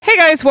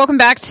guys, welcome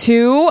back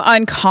to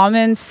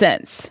Uncommon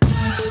Sense.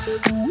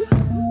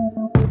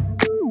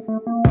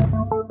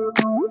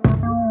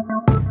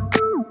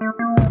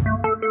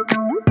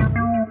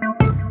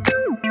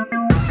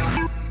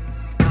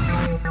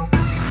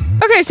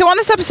 Okay, so on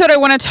this episode, I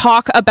want to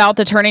talk about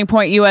the Turning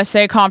Point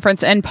USA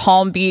conference in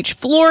Palm Beach,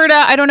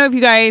 Florida. I don't know if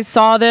you guys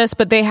saw this,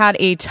 but they had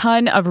a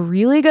ton of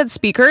really good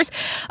speakers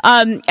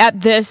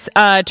at this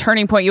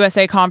Turning Point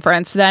USA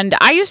conference. And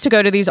I used to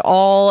go to these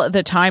all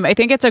the time. I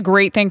think it's a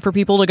great thing for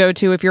people to go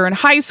to if you're in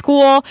high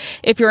school,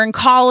 if you're in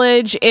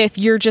college, if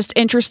you're just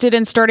interested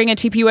in starting a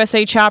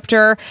TPUSA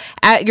chapter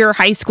at your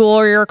high school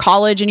or your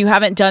college and you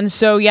haven't done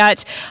so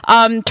yet.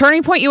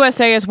 Turning Point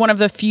USA is one of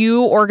the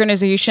few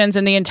organizations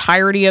in the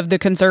entirety of the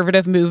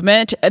conservative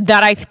movement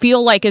that I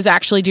feel like is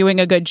actually doing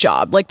a good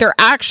job. Like, they're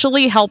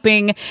actually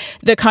helping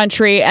the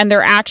country and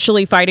they're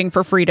actually fighting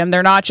for freedom.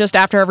 They're not just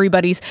after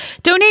everybody's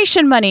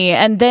donation money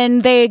and then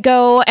they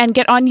go and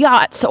get on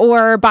yachts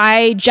or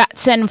buy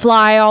jets and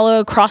fly all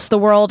across the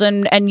world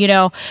and you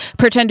know,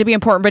 pretend to be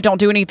important but don't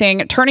do anything.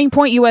 Turning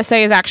Point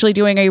USA is actually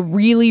doing a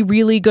really,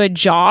 really good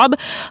job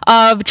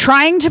of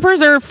trying to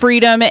preserve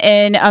freedom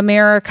in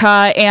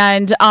America.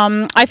 And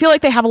I feel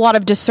like they have a lot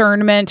of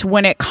discernment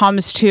when it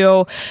comes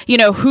to, you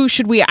know, who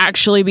should we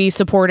actually be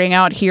supporting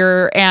out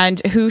here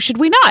and who should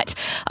we not?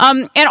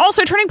 And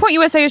also, Turning Point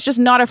USA is just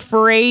not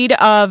afraid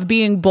of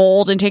being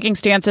bold and taking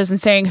stances and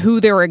saying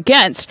who they're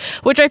against,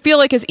 which I feel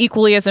like is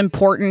equally as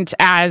important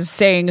as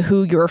saying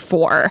who you're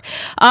for.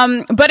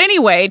 But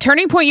anyway,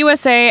 Turning Point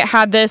USA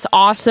had this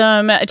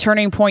awesome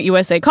Turning Point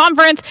USA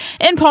conference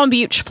in Palm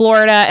Beach,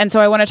 Florida. And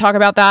so I want to talk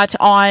about that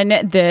on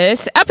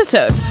this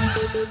episode.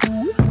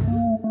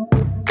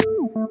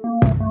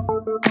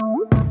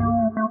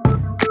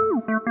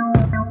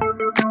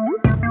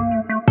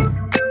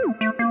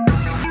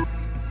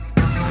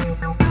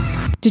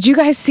 Did you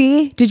guys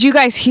see? Did you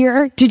guys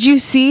hear? Did you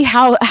see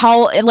how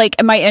like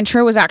my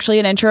intro was actually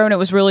an intro and it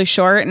was really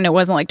short and it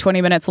wasn't like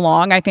 20 minutes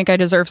long? I think I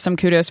deserve some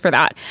kudos for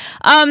that.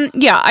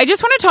 Yeah, I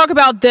just want to talk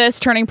about this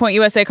Turning Point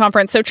USA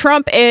conference. So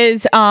Trump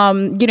is,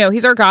 you know,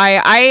 he's our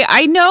guy.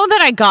 I know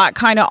that I got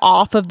kind of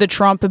off of the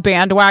Trump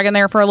bandwagon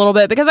there for a little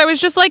bit because I was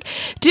just like,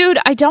 dude,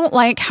 I don't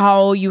like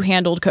how you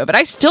handled COVID.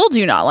 I still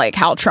do not like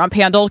how Trump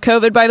handled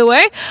COVID, by the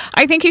way.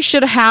 I think he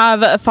should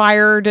have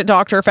fired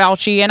Dr.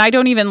 Fauci, and I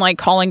don't even like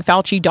calling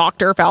Fauci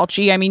Dr.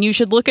 Fauci. I mean, you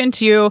should look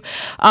into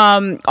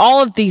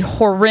all of the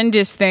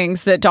horrendous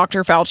things that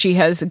Dr. Fauci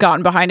has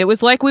gotten behind. It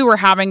was like we were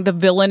having the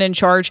villain in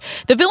charge.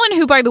 The villain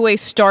who, by the way,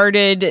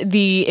 started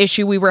the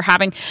issue we were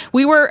having.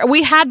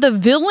 We had the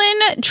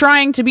villain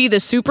trying to be the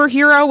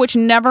superhero, which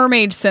never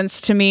made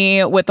sense to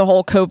me with the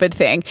whole COVID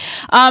thing.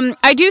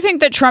 I do think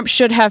that Trump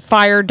should have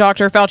fired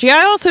Dr. Fauci.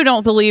 I also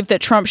don't believe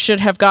that Trump should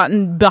have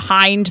gotten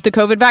behind the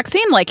COVID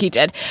vaccine like he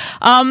did.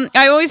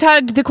 I always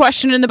had the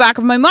question in the back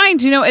of my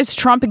mind, you know, is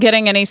Trump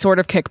getting any sort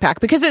of kickback?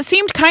 Because it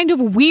seemed kind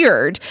of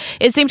weird.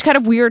 It seemed kind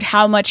of weird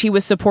how much he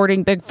was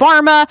supporting Big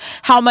Pharma,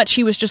 how much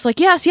he was just like,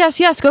 yes,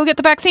 go get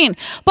the vaccine.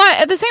 But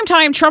at the same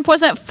time, Trump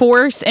wasn't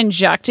force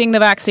injecting the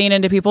vaccine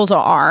into people's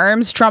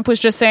arms. Trump was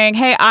just saying,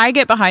 hey, I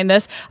get behind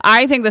this.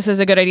 I think this is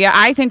a good idea.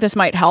 I think this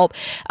might help.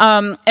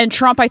 And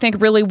Trump, I think,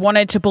 really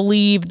wanted to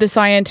believe the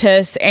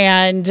scientists,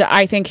 and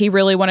I think he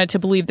really wanted to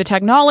believe the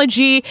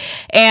technology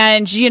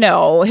and, you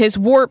know, his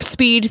warp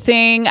speed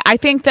thing. I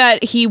think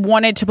that he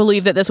wanted to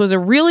believe that this was a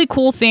really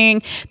cool thing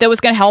that was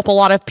going to help a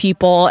lot of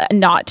people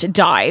not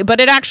die.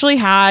 But it actually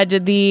had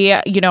the,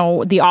 you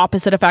know, the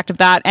opposite effect of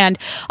that. And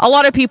a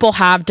lot of people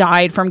have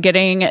died from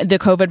getting the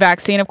COVID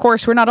vaccine. Of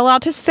course, we're not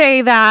allowed to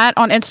say that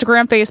on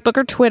Instagram, Facebook,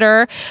 or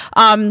Twitter.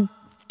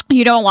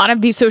 You know, a lot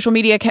of these social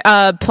media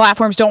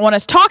platforms don't want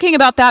us talking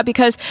about that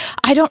because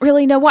I don't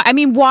really know why. I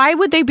mean, why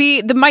would they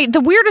be the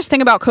weirdest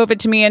thing about COVID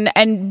to me?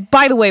 And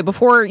by the way,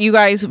 before you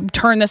guys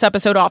turn this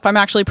episode off, I'm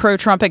actually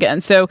pro-Trump again,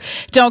 so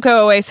don't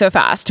go away so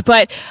fast.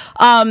 But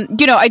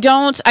you know, I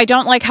don't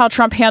like how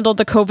Trump handled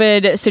the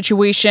COVID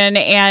situation,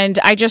 and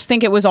I just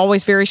think it was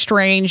always very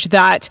strange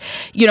that,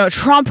 you know,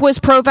 Trump was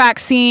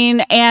pro-vaccine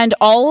and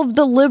all of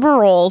the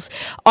liberals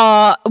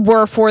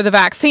were for the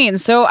vaccine.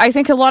 So I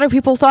think a lot of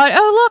people thought,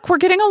 oh look, we're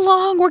getting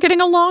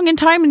along in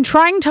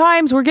trying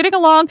times, we're getting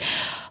along.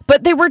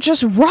 But they were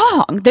just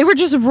wrong. They were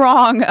just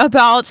wrong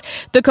about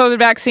the COVID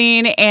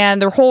vaccine and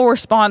their whole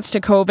response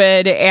to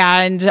COVID.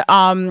 And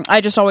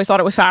I just always thought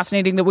it was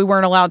fascinating that we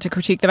weren't allowed to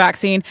critique the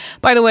vaccine.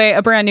 By the way,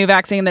 a brand new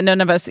vaccine that none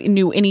of us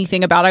knew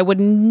anything about.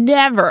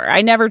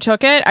 I never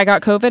took it. I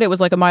got COVID. It was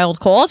like a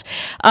mild cold.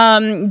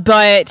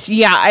 But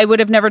yeah, I would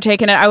have never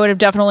taken it. I would have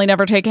definitely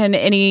never taken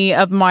any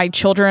of my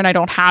children. I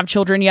don't have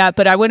children yet,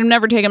 but I would have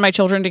never taken my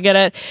children to get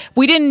it.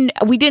 We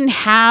didn't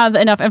have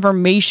enough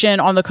information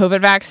on the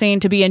COVID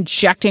vaccine to be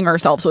injecting protecting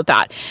ourselves with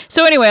that.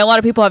 So anyway, a lot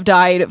of people have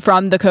died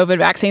from the COVID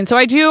vaccine. So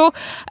I do,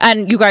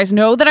 and you guys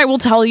know that I will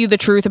tell you the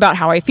truth about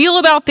how I feel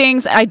about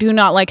things. I do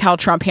not like how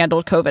Trump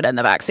handled COVID and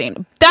the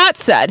vaccine. That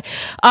said,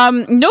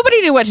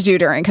 nobody knew what to do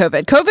during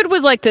COVID. COVID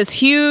was like this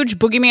huge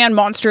boogeyman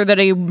monster that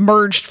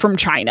emerged from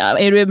China.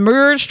 It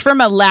emerged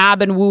from a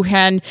lab in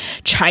Wuhan,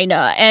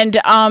 China. And,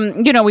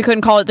 we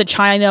couldn't call it the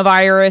China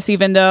virus,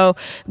 even though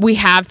we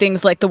have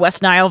things like the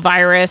West Nile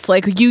virus.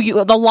 Like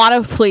a lot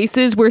of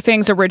places where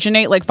things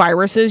originate, like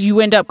viruses,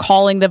 you end up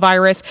calling the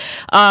virus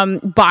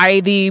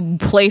by the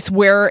place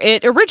where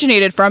it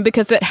originated from,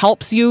 because it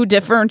helps you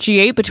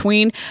differentiate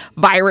between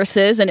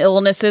viruses and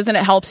illnesses, and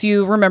it helps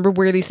you remember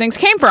where these things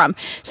came from.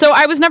 So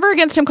I was never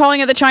against him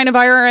calling it the China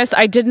virus.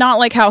 I did not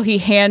like how he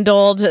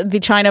handled the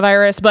China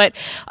virus, but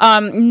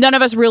none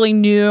of us really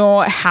knew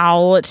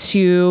how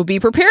to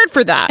be prepared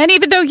for that. And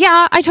even though,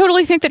 I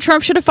totally think that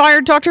Trump should have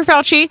fired Dr.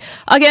 Fauci,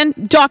 again,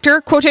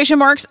 doctor, quotation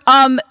marks,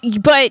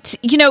 but,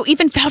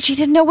 even Fauci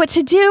didn't know what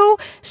to do.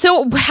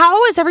 So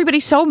how is everybody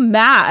so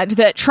mad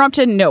that Trump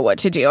didn't know what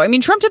to do? I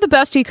mean, Trump did the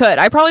best he could.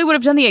 I probably would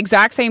have done the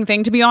exact same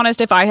thing, to be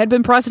honest, if I had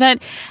been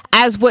president,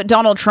 as what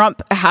Donald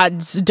Trump had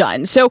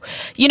done. So,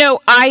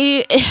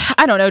 I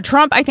don't know.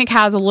 Trump, I think,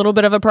 has a little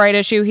bit of a pride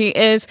issue. He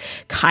is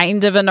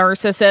kind of a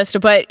narcissist,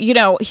 but,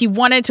 he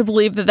wanted to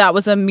believe that that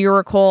was a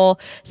miracle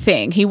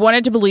thing. He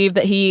wanted to believe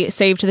that he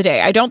saved the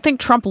day. I don't think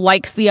Trump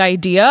likes the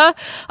idea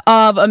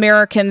of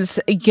Americans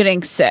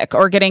getting sick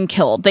or getting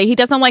killed. He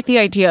doesn't like the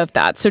idea of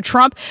that. So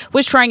Trump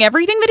was trying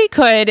everything that he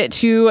could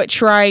to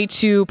try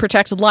to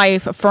protect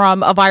life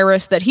from a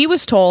virus that he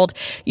was told,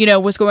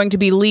 was going to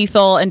be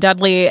lethal and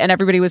deadly, and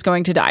everybody was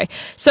going to die.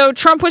 So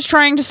Trump was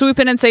trying to swoop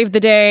in and save the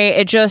day.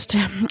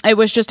 It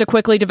was just a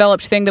quickly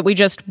developed thing that we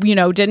just,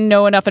 didn't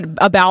know enough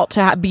about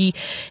to be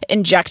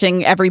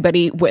injecting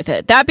everybody with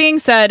it. That being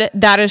said,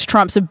 that is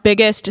Trump's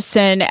biggest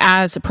sin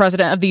as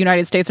president of the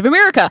United States of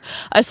America.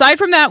 Aside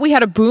from that, we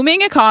had a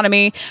booming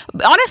economy.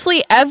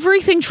 Honestly,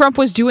 everything Trump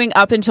was doing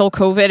up until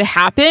COVID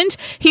happened,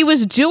 he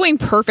was doing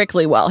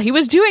perfectly well. He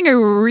was doing a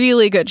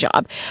really good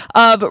job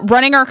of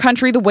running our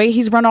country the way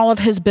he's run all of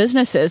his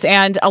businesses.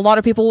 And a lot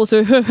of people will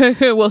say,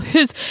 well,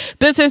 his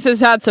business has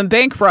had some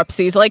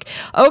bankruptcies. Like,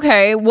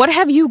 okay, what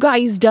have you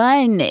guys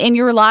done in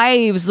your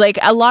lives? Like,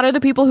 a lot of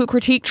the people who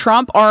critique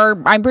Trump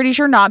are, I'm pretty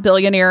sure, not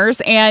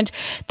billionaires, and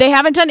they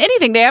haven't done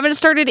anything. They haven't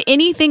started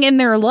anything in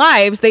their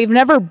lives. They've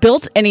never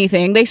built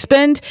anything. They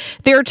spend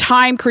their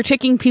time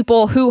critiquing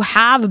people who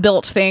have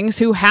built things,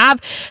 who have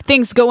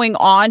things going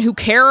on, who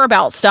care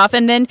about stuff.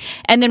 And then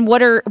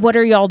what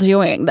are y'all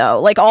doing though?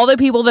 Like, all the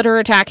people that are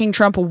attacking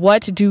Trump,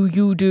 what do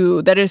you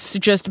do that is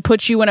just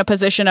puts you in a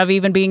position of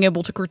even being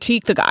able to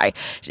critique the guy?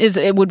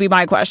 It would be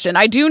my question.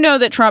 I do know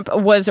that Trump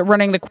was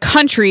running the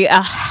country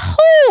a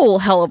whole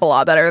hell of a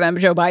lot better than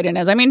Joe Biden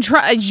is. I mean, Joe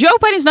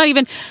Biden's not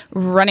even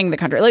running the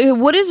country. Like,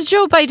 what is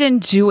Joe Biden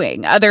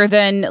doing other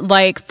than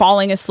like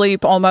falling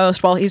asleep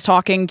almost while he's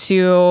talking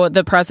to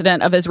the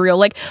president of Israel?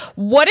 Like,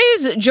 what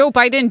is Joe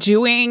Biden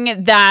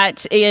doing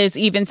that is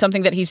even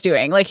something that he's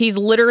doing? Like, he's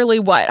literally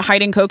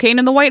hiding cocaine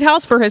in the White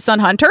House for his son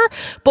Hunter?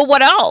 But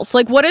what else?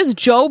 Like, what is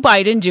Joe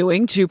Biden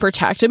doing to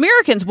protect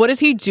Americans? What is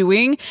he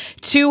doing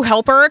to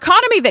help our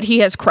economy that he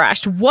has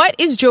crashed? What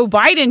is Joe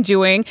Biden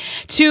doing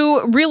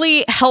to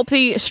really help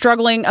the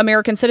struggling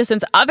American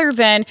citizens other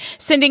than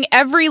sending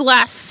every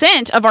last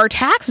cent of our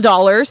tax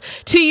dollars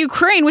to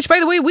Ukraine, which, by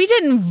the way, we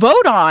didn't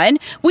vote on.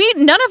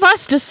 None of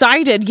us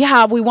decided,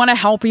 we want to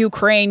help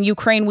Ukraine,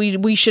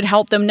 we should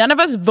help them. None of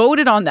us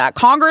voted on that.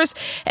 Congress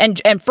and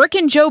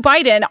frickin' Joe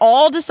Biden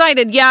all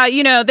decided,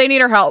 they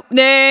need our help.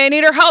 They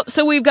need our help,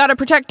 so we've got to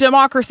protect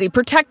democracy.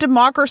 Protect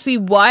democracy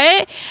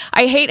what?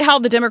 I hate how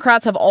the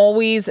Democrats have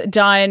always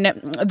done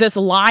this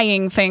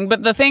lying thing,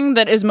 but the thing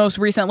that is most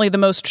recently the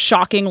most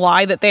shocking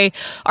lie that they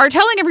are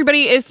telling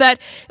everybody is that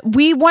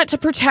we want to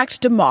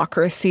protect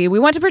democracy. We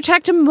want to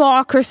protect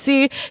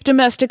democracy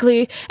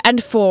domestically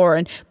and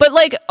foreign. But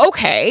like,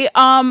 okay,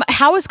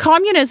 how is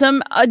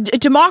communism a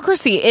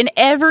democracy? In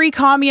every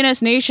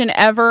communist nation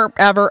ever,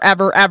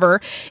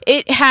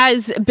 it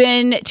has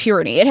been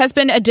tyranny. It has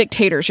been a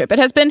dictatorship. It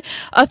has been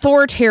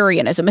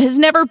authoritarianism. It has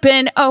never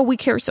been, we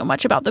care so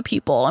much about the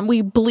people and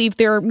we believe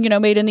they're,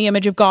 made in the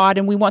image of God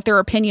and we want their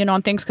opinion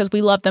on things because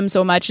we love them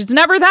so much. It's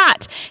never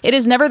that. It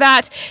is never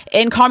that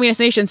in communist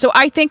nations. So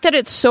I think that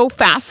it's so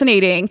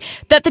fascinating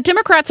that the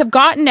Democrats have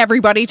gotten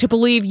everybody to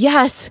believe,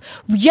 yes,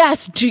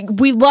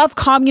 we love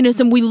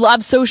communism, we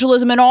love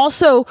socialism, and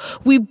also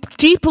we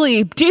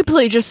deeply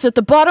just at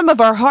the bottom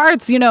of our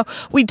hearts,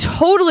 we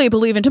totally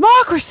believe in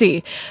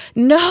democracy.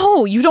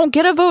 No, you don't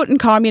get a vote in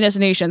communist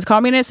nations.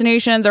 Communist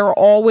nations are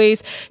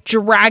always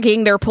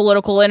dragging their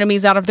political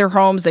enemies out of their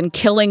homes and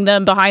killing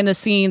them behind the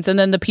scenes, and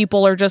then the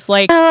people are just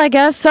like, well, I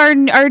guess our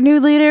new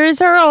leader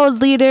is our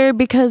old leader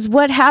because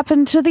what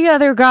happened to the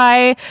other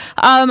guy?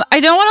 I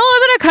don't want to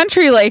live in a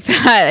country like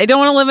that. I don't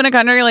want to live in a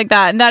country like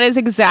that. And that is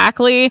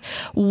exactly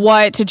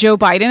what Joe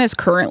Biden is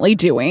currently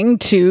doing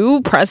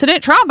to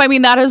President Trump. I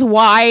mean, that is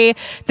why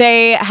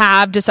they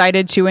have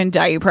decided to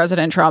indict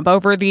President Trump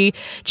over the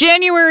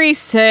January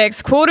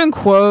 6th, quote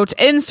unquote,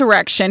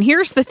 insurrection.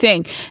 Here's the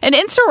thing. An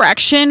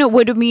insurrection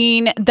would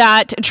mean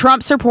that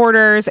Trump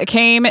supporters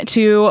came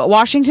to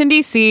Washington,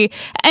 D.C.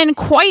 and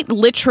quite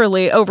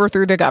literally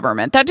overthrew the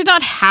government. That did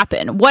not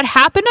happen. What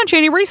happened on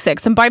January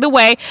 6th, and by the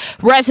way,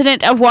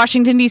 resident of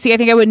Washington, D.C., I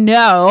think I would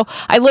know,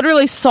 I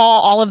literally saw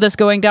all of this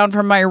going down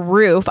from my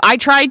roof. I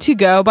tried to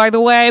go, by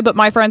the way, but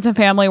my friends and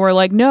family were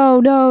like,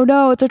 no,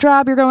 it's a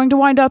trap. You're going to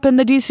wind up in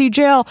the D.C.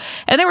 jail.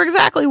 And they were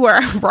exactly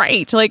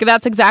right. Like,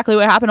 that's exactly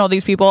what happened to all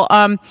these people.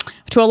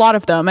 To a lot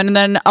of them. And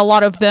then a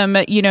lot of them,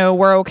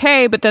 were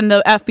okay. But then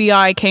the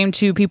FBI came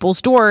to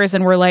people's doors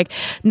and were like,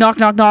 knock,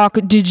 knock, knock.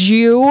 Did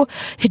you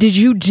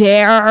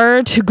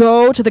dare to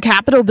go to the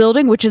Capitol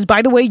building, which is,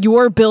 by the way,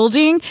 your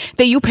building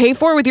that you pay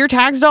for with your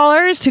tax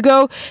dollars, to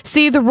go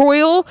see the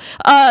royal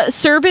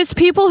service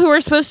people who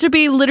are supposed to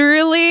be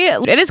literally,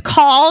 it is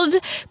called,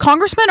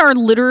 congressmen are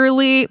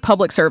literally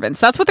public servants.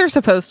 That's what they're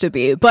supposed to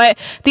be. But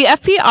the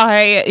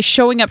FBI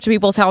showing up to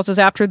people's houses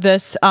after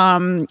this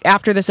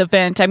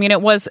event, I mean,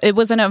 it was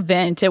an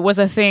event. It was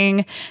a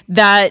thing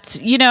that,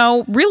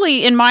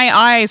 really in my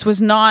eyes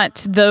was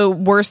not the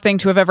worst thing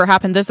to have ever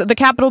happened. The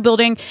Capitol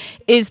building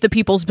is the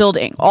people's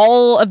building.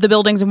 All of the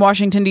buildings in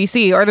Washington,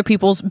 D.C. are the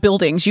people's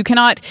buildings. You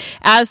cannot,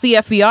 as the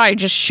FBI,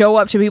 just show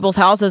up to people's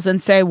houses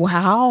and say,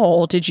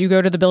 wow, did you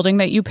go to the building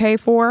that you pay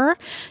for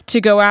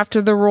to go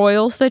after the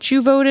royals that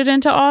you voted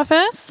into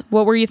office?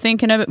 What were you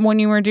thinking of when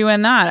you were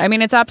doing that? I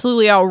mean, it's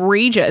absolutely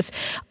outrageous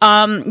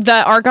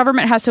that our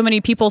government has so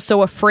many people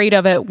so afraid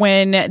of it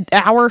when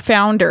our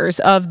founders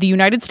of the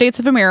United States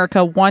of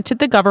America wanted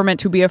the government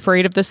to be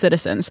afraid of the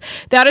citizens.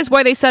 That is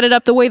why they set it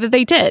up the way that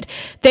they did.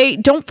 They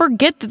don't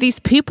forget that these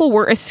people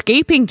were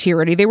escaping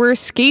tyranny. They were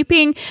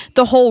escaping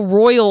the whole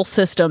royal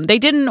system. They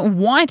didn't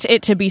want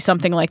it to be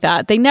something like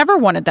that. They never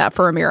wanted that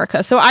for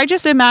America. So I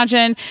just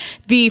imagine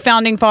the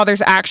founding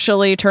fathers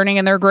actually turning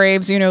in their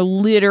graves,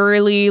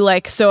 literally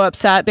like so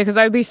upset, because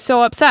I would be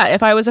so upset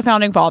if I was a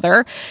founding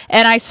father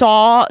and I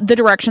saw the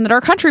direction that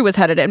our country was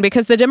headed in,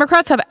 because the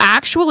Democrats have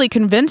actually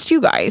convinced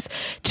you guys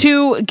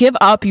to give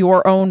up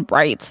your own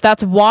rights.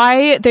 That's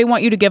why they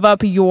want you to give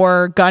up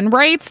your gun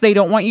rights. They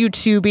don't want you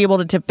to be able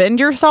to defend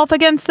yourself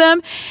against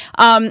them.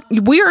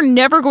 We are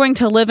never going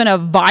to live in a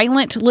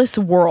violentless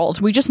world.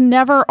 We just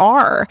never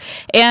are.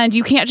 And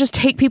you can't just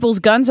take people's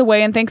guns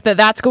away and think that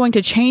that's going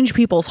to change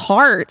people's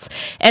hearts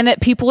and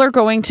that people are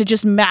going to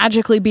just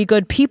magically be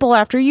good people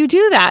after you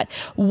do that.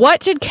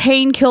 What did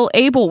Cain kill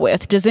Abel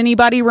with? Does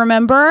anybody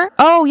remember?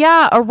 Oh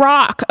yeah, a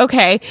rock.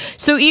 Okay.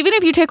 So even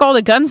if you take all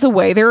the guns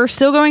away, there are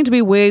still going to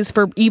be ways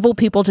for evil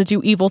people to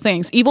do evil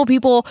things. Evil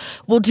people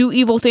will do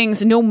evil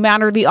things no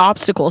matter the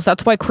obstacles.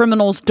 That's why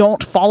criminals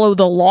don't follow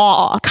the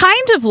law.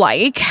 Kind of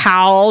like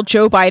how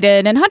Joe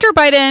Biden and Hunter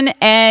Biden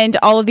and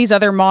all of these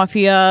other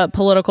mafia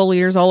political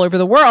leaders all over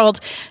the world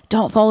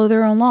don't follow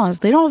their own laws.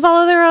 They don't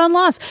follow their own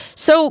laws.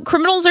 So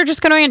criminals are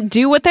just going to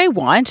do what they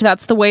want.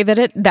 That's the way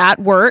that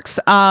works.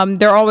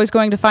 They're always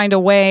going to find a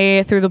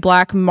way through the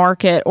black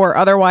market or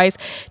otherwise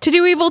to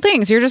do evil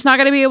things. You're just not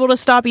going to be able to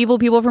stop evil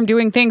people from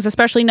doing things,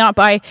 especially not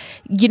by,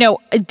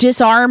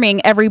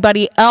 disarming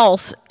everybody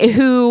else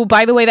who,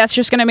 by the way, that's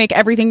just going to make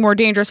everything more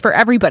dangerous for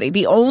everybody.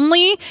 The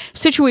only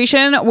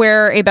situation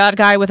where a bad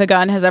guy with a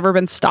gun has ever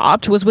been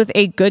stopped was with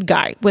a good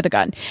guy with a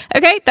gun.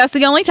 Okay. That's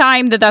the only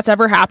time that that's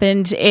ever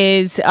happened,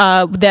 is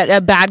that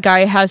a bad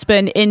guy has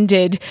been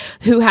ended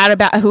who had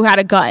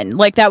a gun.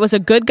 Like, that was a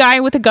good guy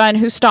with a gun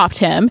who stopped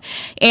him.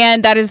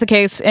 And that is the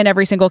case in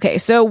every single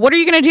case. So what are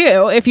you going to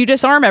do if you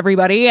disarm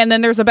everybody and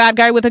then there's a bad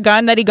guy with a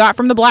gun that he got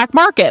from the black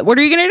market? What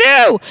are you going to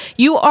do?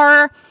 You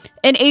are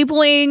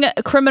enabling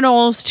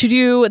criminals to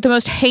do the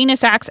most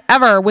heinous acts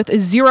ever with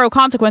zero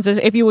consequences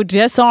if you would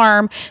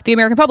disarm the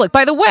American public.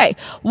 By the way,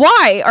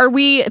 why are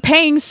we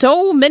paying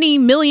so many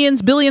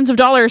millions, billions of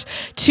dollars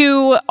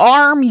to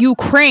arm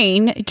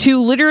Ukraine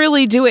to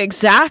literally do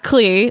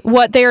exactly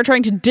what they are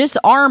trying to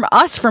disarm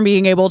us from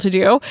being able to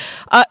do?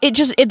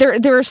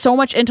 There is so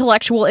much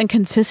intellectual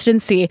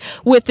inconsistency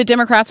with the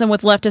Democrats and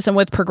with leftists and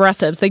with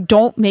progressives. They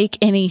don't make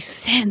any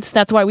sense.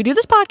 That's why we do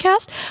this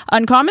podcast,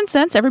 Uncommon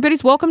Sense.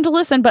 Everybody's welcome to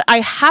listen, but I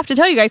have to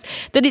tell you guys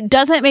that it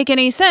doesn't make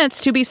any sense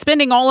to be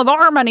spending all of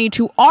our money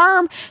to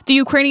arm the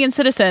Ukrainian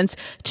citizens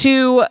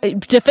to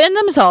defend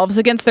themselves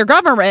against their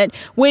government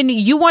when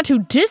you want to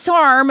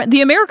disarm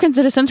the American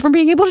citizens from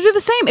being able to do the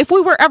same. If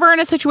we were ever in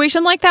a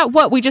situation like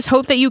that, we just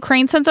hope that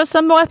Ukraine sends us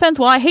some weapons?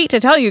 Well, I hate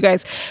to tell you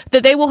guys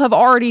that they will have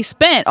already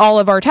spent all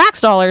of our tax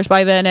dollars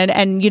by then,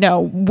 and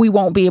we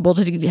won't be able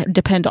to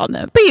depend on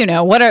them.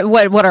 But what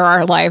are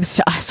our lives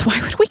to us? Why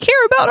would we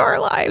care about our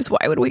lives?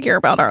 Why would we care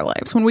about our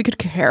lives when we could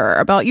care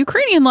about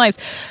Ukrainian lives?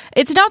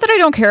 It's not that I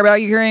don't care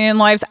about Ukrainian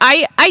lives.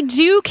 I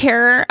do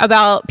care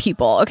about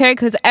people, okay?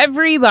 Because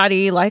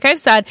everybody, like I've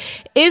said,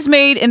 is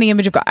made in the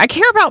image of God. I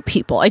care about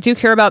people. I do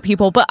care about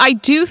people, but I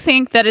do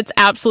think that it's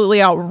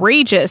absolutely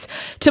outrageous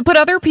to put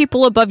other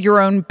people above your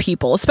own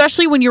people,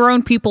 especially when your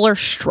own people are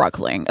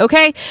struggling,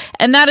 okay?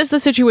 And that is the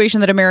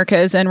situation that America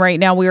is in right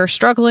now. We are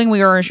struggling.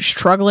 We are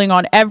struggling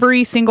on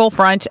every single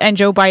front, and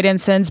Joe Biden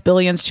sends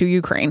billions to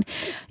Ukraine.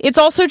 It's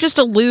also just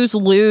a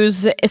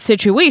lose-lose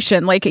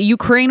situation. Like,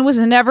 Ukraine was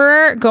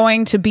never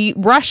going to beat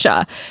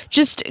Russia.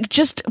 Just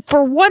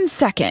for 1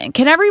 second,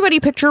 can everybody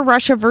picture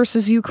Russia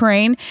versus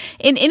Ukraine?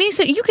 In any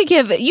you could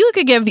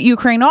give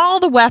Ukraine all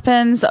the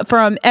weapons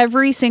from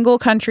every single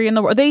country in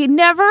the world. They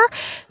never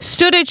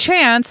stood a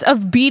chance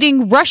of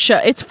beating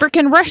Russia. It's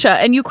freaking Russia,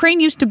 and Ukraine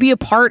used to be a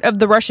part of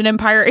the Russian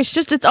Empire.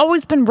 It's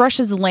always been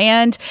Russia's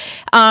land.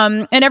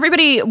 And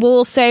everybody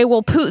will say,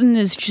 well, Putin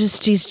is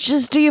he's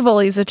just evil.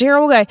 He's a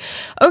terrible guy.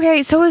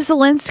 Okay, so is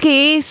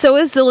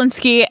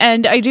Zelensky.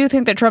 And I do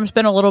think that Trump's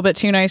been a little bit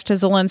too nice to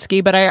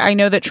Zelensky, but I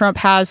know that Trump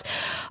has,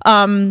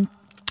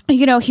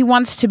 he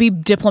wants to be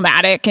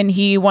diplomatic, and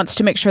he wants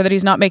to make sure that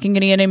he's not making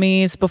any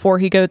enemies before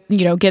he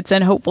gets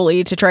in,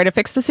 hopefully, to try to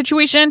fix the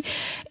situation.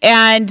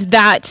 And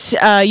that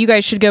you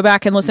guys should go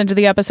back and listen to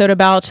the episode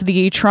about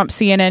the Trump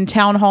CNN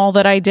town hall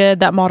that I did.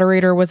 That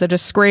moderator was a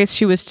disgrace.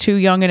 She was too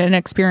young and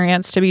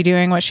inexperienced to be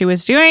doing what she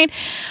was doing.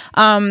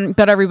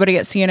 But everybody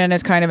at CNN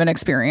is kind of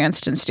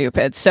inexperienced and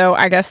stupid. So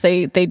I guess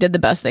they did the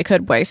best they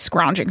could by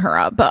scrounging her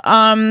up.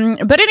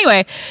 But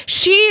anyway,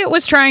 she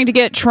was trying to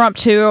get Trump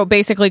to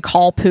basically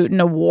call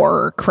Putin a war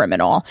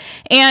criminal.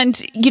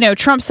 And,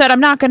 Trump said,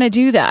 I'm not going to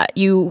do that,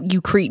 you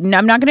cretin.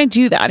 I'm not going to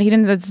do that. He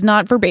didn't, that's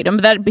not verbatim,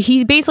 but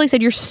he basically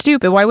said, you're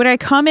stupid. Why would I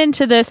come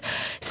into this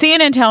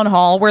CNN town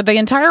hall where the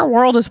entire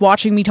world is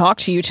watching me talk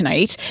to you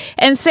tonight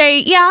and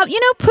say, yeah,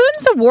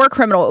 Putin's a war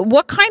criminal?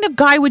 What kind of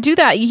guy would do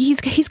that?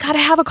 He's got to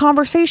have a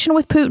conversation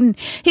with Putin.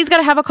 He's got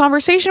to have a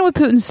conversation with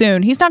Putin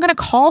soon. He's not going to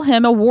call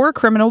him a war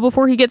criminal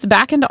before he gets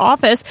back into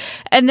office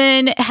and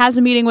then has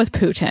a meeting with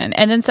Putin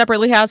and then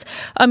separately has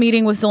a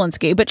meeting with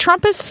Zelensky. But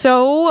Trump is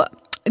so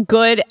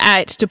good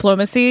at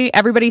diplomacy.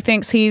 Everybody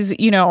thinks he's,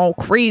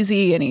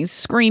 crazy and he's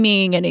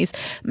screaming and he's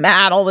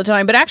mad all the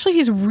time. But actually,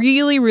 he's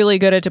really, really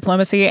good at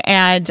diplomacy.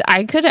 And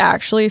I could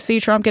actually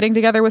see Trump getting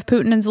together with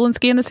Putin and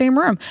Zelensky in the same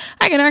room.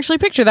 I can actually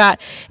picture that.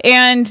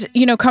 And,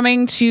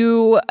 coming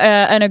to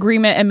an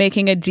agreement and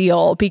making a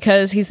deal,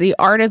 because he's the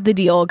art of the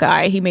deal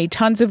guy. He made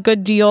tons of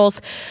good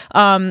deals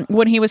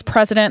when he was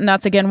president. And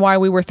that's, again, why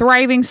we were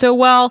thriving so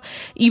well.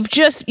 You've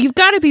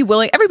got to be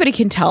willing. Everybody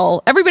can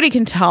tell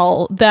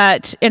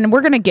that, and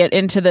we're going to get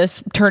into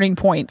this turning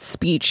point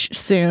speech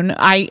soon.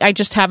 I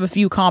just have a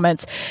few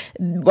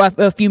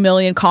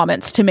million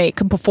comments to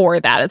make before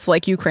that. It's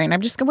like Ukraine. We're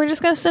just going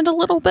to send a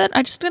little bit.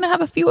 I'm just going to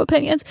have a few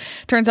opinions.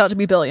 Turns out to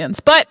be billions.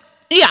 But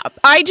yeah,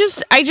 I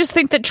just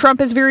think that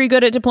Trump is very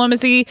good at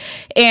diplomacy,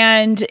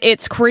 and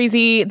it's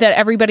crazy that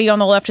everybody on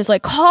the left is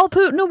like, call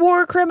Putin a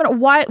war criminal.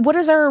 What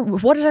is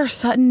our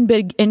sudden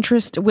big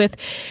interest with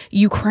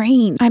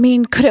Ukraine? I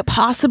mean, could it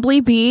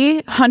possibly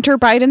be Hunter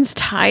Biden's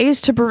ties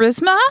to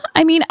Burisma?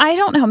 I mean, I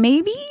don't know.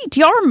 Maybe.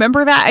 Do y'all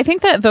remember that? I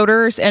think that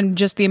voters and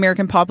just the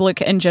American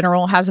public in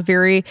general has a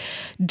very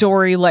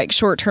Dory-like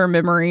short-term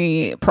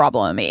memory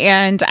problem,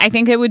 and I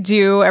think it would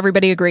do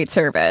everybody a great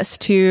service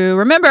to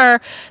remember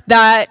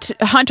that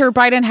Hunter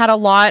Biden had a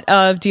lot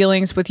of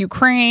dealings with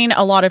Ukraine,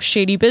 a lot of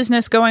shady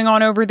business going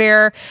on over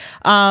there.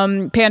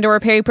 Pandora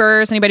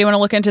Papers, anybody want to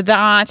look into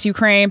that?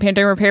 Ukraine,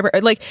 Pandora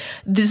Papers. Like,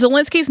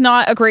 Zelensky's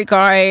not a great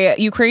guy.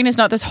 Ukraine is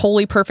not this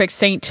holy, perfect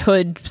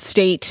sainthood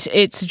state.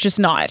 It's just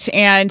not.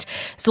 And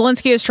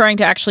Zelensky is trying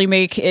to actually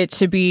make it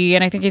to be,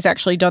 and I think he's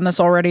actually done this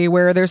already,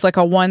 where there's like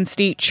a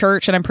one-state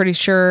church, and I'm pretty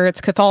sure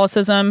it's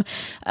Catholicism.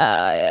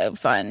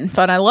 Fun.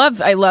 I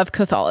love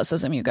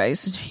Catholicism, you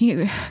guys.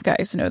 You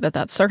guys know that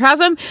that's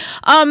sarcasm.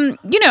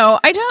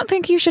 I don't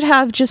think you should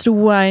have just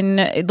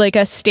one, like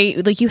a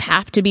state, like you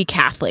have to be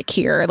Catholic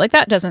here. Like,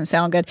 that doesn't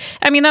sound good.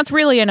 I mean, that's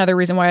really another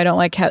reason why I don't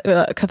like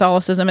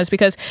Catholicism, is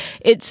because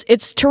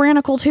it's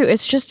tyrannical too.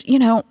 It's just,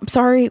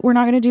 sorry, we're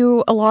not going to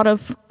do a lot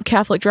of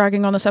Catholic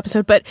dragging on this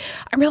episode, but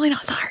I'm really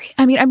not sorry.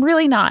 I mean, I'm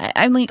really not.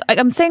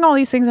 I'm saying all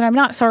these things and I'm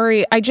not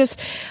sorry. I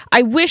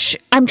wish,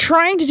 I'm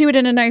trying to do it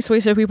in a nice way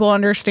so people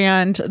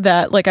understand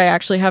that, like, I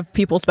actually have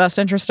people's best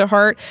interest at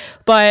heart,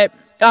 but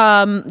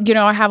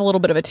I have a little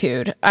bit of a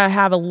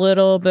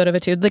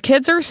tude. The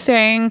kids are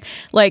saying,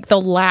 like, the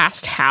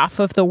last half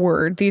of the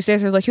word these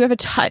days. Is like, you have a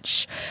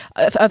touch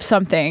of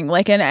something,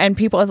 like, and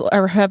people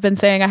have been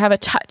saying, I have a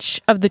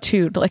touch of the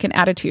tude, like an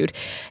attitude.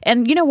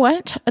 And you know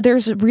what?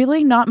 There's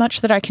really not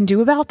much that I can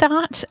do about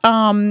that.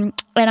 I'll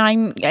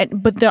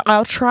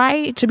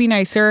try to be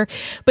nicer,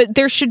 but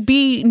there should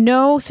be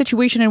no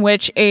situation in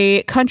which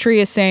a country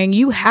is saying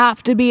you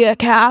have to be a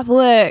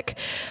Catholic.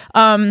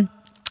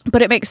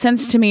 But it makes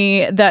sense to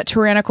me that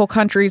tyrannical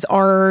countries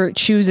are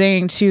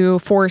choosing to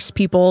force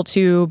people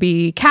to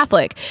be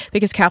Catholic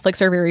because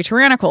Catholics are very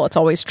tyrannical. It's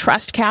always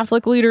trust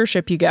Catholic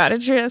leadership. You got to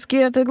trust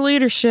Catholic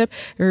leadership.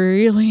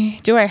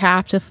 Really? Do I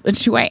have to?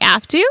 Do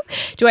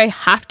I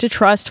have to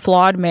trust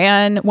flawed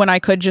man when I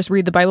could just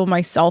read the Bible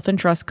myself and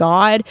trust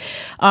God?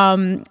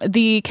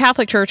 The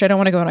Catholic Church, I don't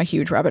want to go on a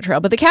huge rabbit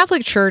trail, but the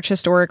Catholic Church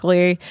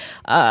historically,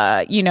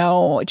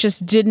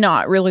 just did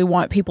not really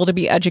want people to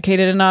be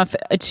educated enough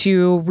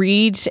to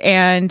read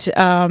and,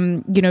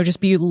 just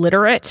be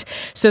literate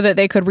so that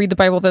they could read the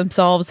Bible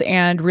themselves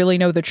and really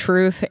know the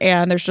truth.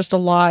 And there's just a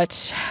lot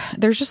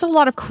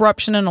of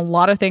corruption and a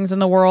lot of things in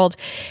the world.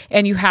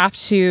 And you have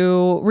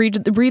to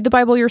read the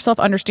Bible yourself,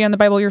 understand the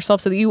Bible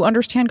yourself so that you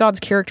understand God's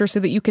character so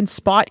that you can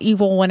spot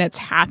evil when it's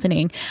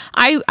happening.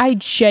 I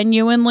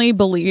genuinely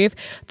believe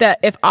that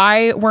if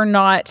I were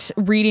not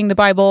reading the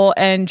Bible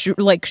and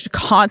like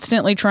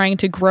constantly trying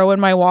to grow in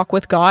my walk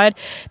with God,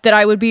 that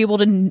I would be able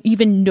to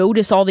even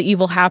notice all the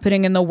evil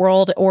happening in the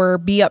world or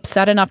be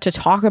upset enough to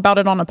talk about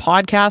it on a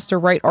podcast or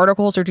write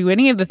articles or do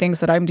any of the things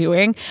that I'm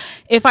doing.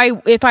 If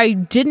I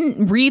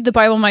didn't read the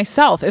Bible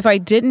myself, if I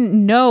didn't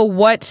know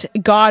what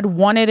God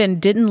wanted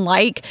and didn't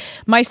like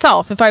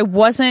myself, if I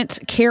wasn't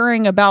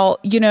caring about,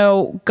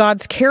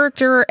 God's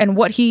character and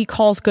what he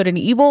calls good and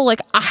evil,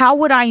 like how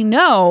would I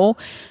know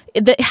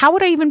that? How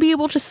would I even be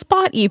able to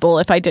spot evil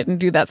if I didn't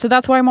do that? So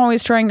that's why I'm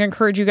always trying to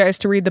encourage you guys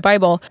to read the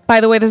Bible.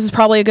 By the way, this is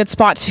probably a good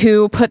spot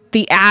to put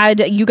the ad.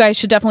 You guys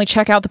should definitely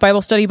check out the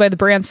Bible study by the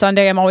Brand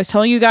Sunday. I'm always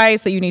telling you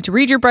guys that you need to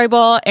read your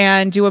Bible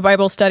and do a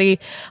Bible study.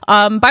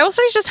 Bible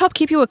studies just help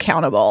keep you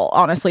accountable.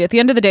 Honestly, at the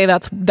end of the day,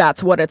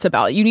 that's what it's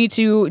about. You need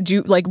to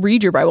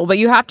read your Bible, but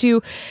you have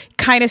to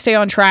kind of stay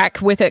on track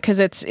with it because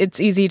it's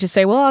easy to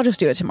say, well, I'll just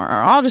do it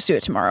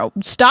tomorrow.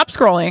 Stop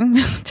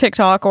scrolling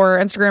TikTok or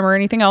Instagram or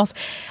anything else.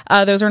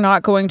 Those are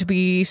not going to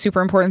be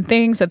super important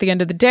things at the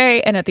end of the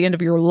day and at the end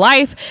of your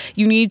life.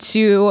 You need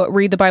to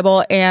read the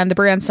Bible, and the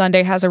Brand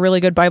Sunday has a really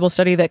good Bible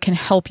study that can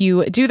help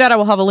you do that. I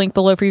will have a link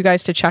below for you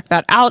guys to check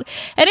that out.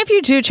 And if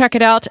you do check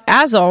it out,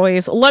 as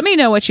always, let me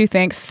know what you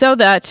think so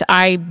that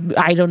I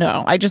don't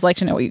know. I just like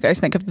to know what you guys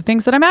think of the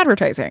things that I'm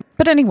advertising.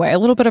 But anyway, a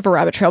little bit of a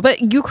rabbit trail,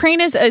 but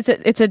Ukraine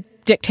it's a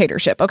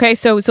dictatorship. Okay.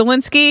 So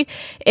Zelensky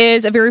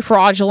is a very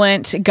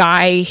fraudulent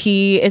guy.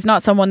 He is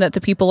not someone that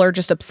the people are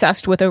just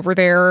obsessed with over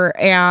there.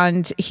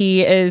 And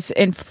he's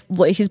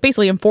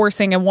basically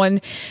enforcing in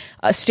one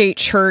state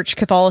church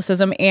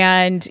Catholicism.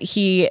 And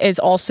he is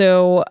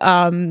also,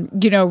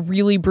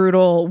 really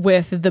brutal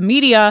with the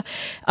media.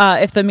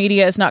 If the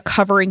media is not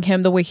covering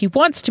him the way he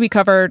wants to be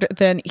covered,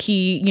 then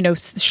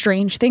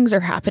strange things are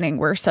happening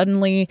where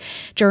suddenly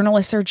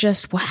journalists are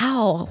just,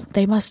 wow,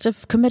 they must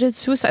have committed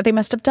suicide. They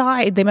must have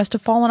died. They must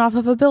have fallen off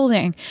of a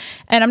building.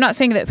 And I'm not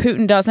saying that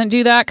Putin doesn't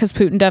do that, because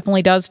Putin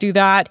definitely does do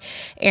that.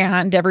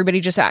 And everybody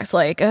just acts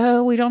like,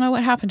 oh, we don't know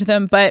what happened to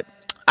them. But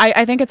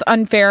I think it's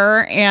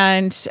unfair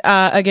and,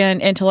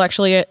 again,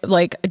 intellectually,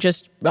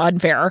 just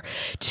unfair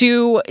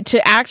to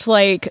act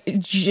like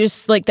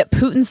just like that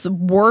Putin's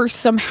worse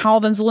somehow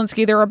than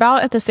Zelensky. They're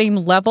about at the same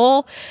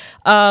level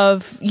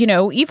of,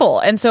 evil.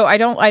 And so I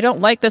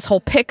don't like this whole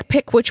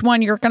pick which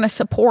one you're going to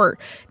support.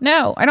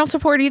 No, I don't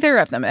support either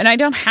of them. And I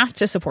don't have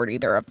to support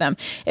either of them.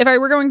 If I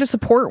were going to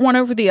support one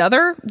over the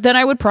other, then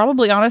I would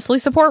probably honestly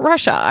support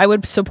Russia. I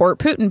would support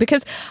Putin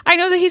because I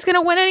know that he's going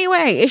to win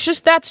anyway. It's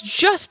just, that's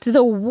just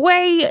the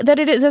way that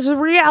it is. That's the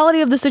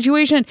reality of the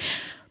situation.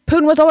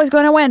 Putin was always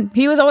going to win.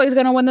 He was always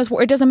going to win this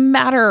war. It doesn't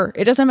matter.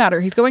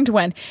 He's going to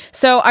win.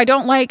 So I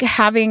don't like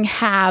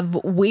have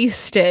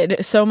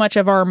wasted so much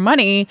of our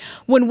money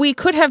when we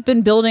could have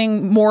been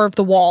building more of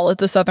the wall at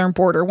the southern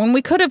border, when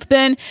we could have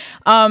been,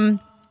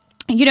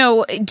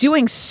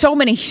 doing so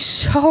many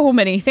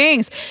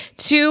things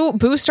to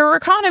boost our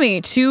economy,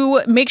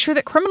 to make sure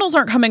that criminals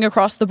aren't coming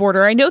across the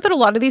border. I know that a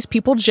lot of these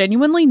people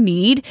genuinely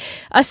need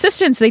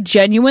assistance. They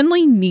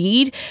genuinely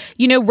need,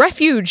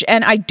 refuge.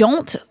 And I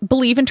don't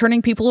believe in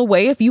turning people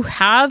away if you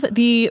have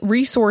the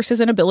resources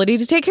and ability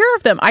to take care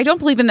of them. I don't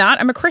believe in that.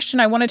 I'm a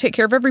Christian. I want to take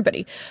care of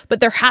everybody.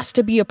 But there has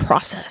to be a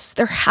process.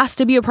 There has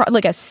to be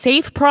a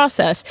safe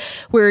process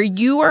where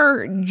you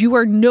are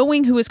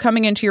knowing who is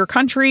coming into your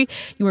country.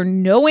 You are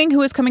knowing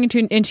who is coming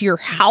into your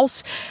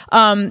house.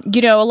 A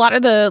lot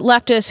of the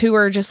leftists who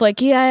are just like,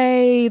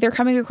 yay, they're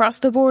coming across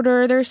the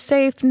border. They're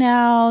safe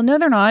now. No,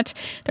 they're not.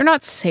 They're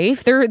not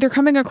safe. They're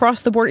coming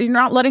across the border. You're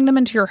not letting them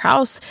into your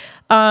house.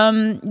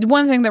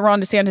 One thing that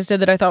Ron DeSantis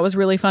did that I thought was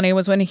really funny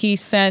was when he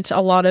sent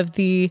a lot of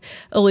the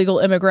illegal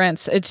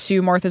immigrants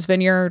to Martha's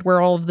Vineyard, where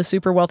all of the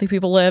super wealthy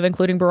people live,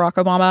 including Barack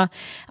Obama.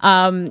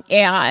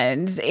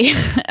 And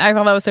I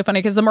thought that was so funny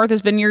because the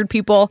Martha's Vineyard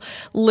people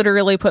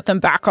literally put them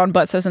back on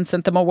buses and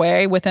sent them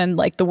away within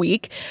the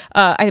week.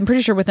 I'm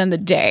pretty sure within the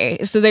day.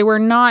 So they were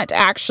not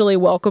actually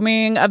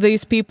welcoming of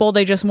these people.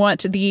 They just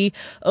want the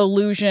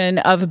illusion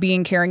of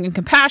being caring and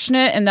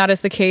compassionate. And that is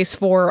the case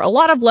for a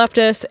lot of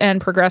leftists and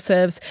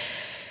progressives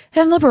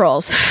and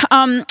liberals.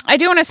 I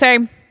do want to say,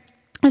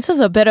 this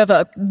is a bit of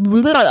a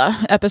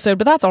episode,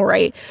 but that's all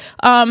right.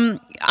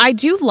 I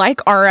do like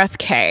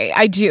RFK.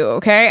 I do.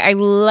 Okay. I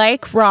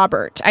like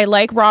Robert. I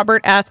like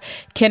Robert F.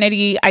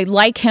 Kennedy. I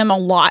like him a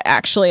lot,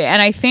 actually.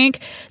 And I think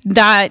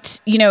that,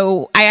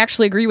 I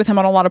actually agree with him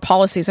on a lot of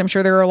policies. I'm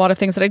sure there are a lot of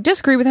things that I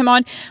disagree with him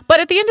on. But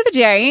at the end of the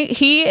day,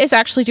 he is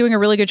actually doing a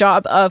really good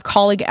job of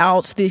calling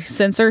out the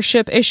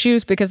censorship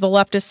issues, because the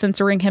left is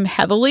censoring him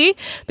heavily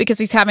because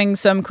he's having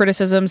some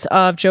criticisms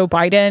of Joe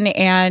Biden.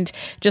 And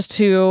just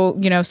to,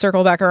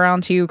 circle back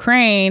around to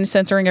Ukraine,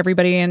 censoring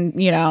everybody and,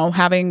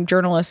 having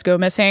journalists go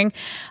missing.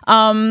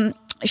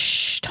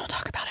 Shh, don't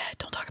talk about it.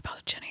 Don't talk about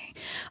it, Jenny.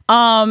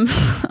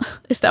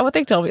 Is that what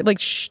they tell me? Like,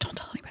 shh, don't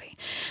tell anybody.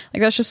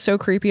 Like, that's just so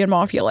creepy and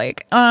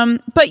mafia-like.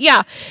 But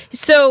yeah,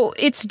 so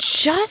it's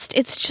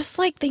just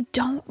like they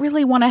don't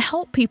really want to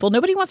help people.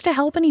 Nobody wants to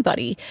help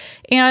anybody.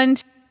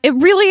 And it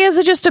really is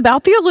just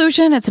about the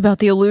illusion. It's about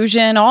the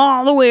illusion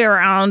all the way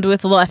around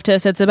with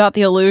leftists. It's about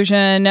the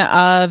illusion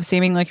of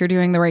seeming like you're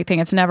doing the right thing.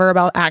 It's never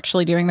about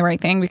actually doing the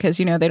right thing, because,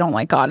 they don't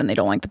like God and they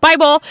don't like the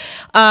Bible.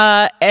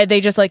 And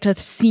they just like to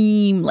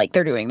seem like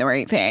they're doing the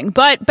right thing.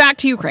 But back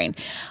to Ukraine.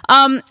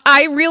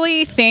 I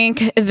really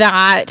think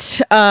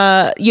that,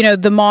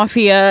 the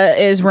mafia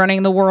is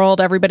running the world.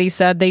 Everybody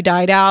said they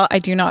died out. I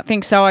do not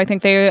think so. I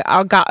think they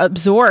got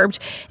absorbed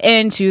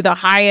into the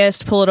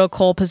highest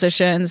political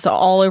positions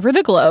all over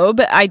the globe.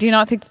 I do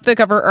not think that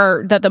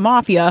that the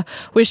mafia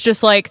was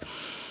just like,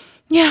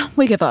 yeah,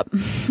 we give up.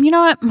 You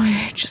know what?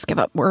 We just give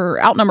up. We're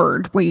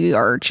outnumbered. We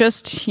are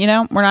just,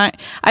 we're not,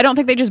 I don't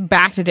think they just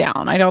backed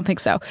down. I don't think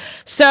so.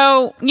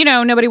 So,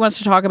 nobody wants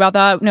to talk about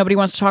that. Nobody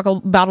wants to talk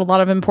about a lot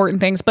of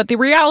important things. But the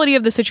reality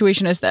of the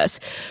situation is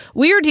this.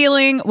 We are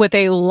dealing with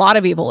a lot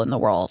of evil in the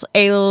world.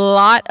 A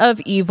lot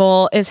of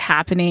evil is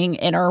happening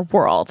in our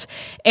world.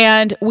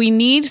 And we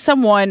need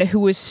someone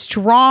who is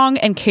strong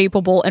and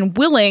capable and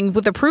willing,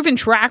 with a proven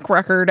track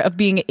record of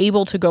being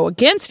able to go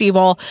against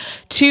evil,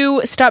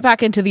 to step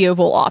back into the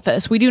Oval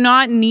Office. We do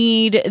not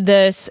need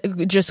this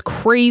just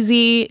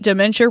crazy,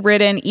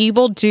 dementia-ridden,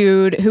 evil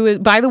dude who,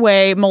 by the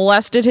way,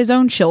 molested his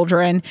own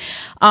children.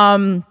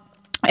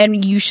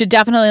 And you should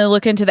definitely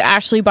look into the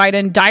Ashley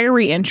Biden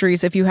diary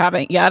entries if you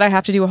haven't yet. I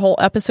have to do a whole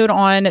episode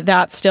on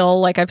that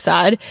still, like I've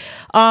said.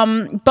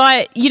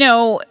 But,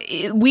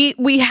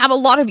 we have a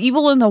lot of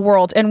evil in the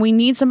world, and we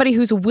need somebody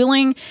who's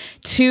willing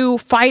to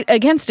fight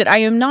against it. I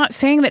am not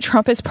saying that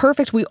Trump is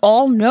perfect. We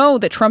all know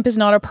that Trump is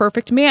not a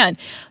perfect man,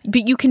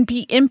 but you can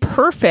be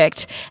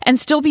imperfect and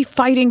still be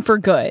fighting for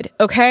good.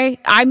 Okay.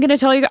 I'm going to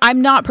tell you,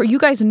 you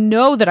guys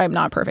know that I'm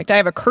not perfect. I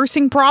have a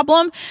cursing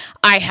problem.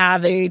 I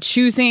have a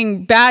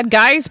choosing bad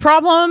guys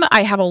problem.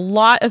 I have a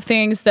lot of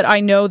things that I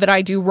know that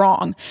I do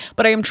wrong,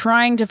 but I am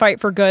trying to fight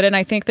for good. And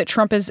I think that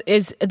Trump is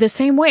the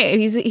same way.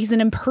 He's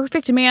an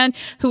imperfect man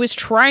who is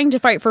trying to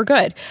fight for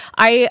good.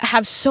 I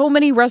have so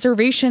many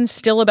reservations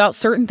still about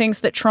certain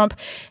things that Trump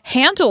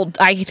handled,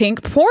 I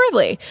think,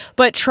 poorly.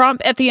 But Trump,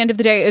 at the end of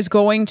the day, is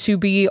going to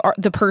be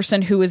the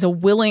person who is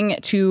willing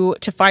to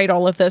fight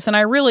all of this. And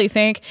I really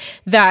think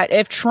that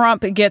if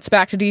Trump gets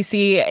back to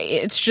DC,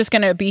 it's just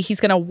going to be, he's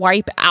going to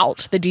wipe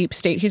out the deep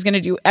state. He's going to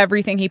do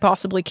everything he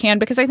possibly can,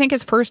 because I think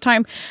his first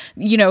time,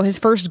 his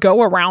first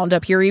go around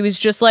up here, he was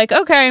just like,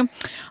 okay,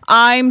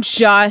 I'm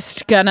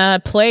just gonna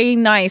play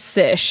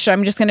nice-ish.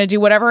 I'm just gonna do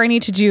whatever I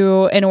need to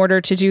do in order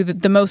to do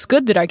the most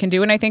good that I can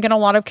do. And I think in a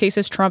lot of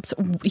cases,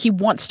 he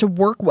wants to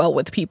work well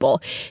with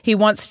people. He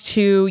wants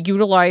to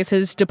utilize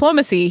his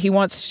diplomacy. He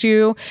wants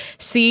to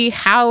see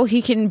how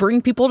he can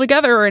bring people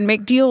together and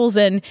make deals.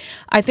 And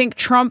I think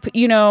Trump,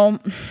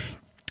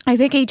 I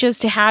think he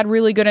just had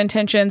really good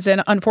intentions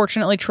and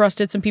unfortunately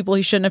trusted some people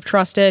he shouldn't have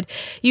trusted.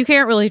 You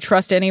can't really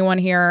trust anyone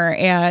here.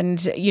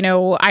 And,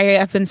 I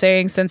have been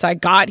saying since I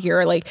got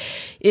here,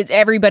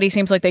 everybody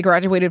seems like they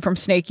graduated from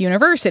Snake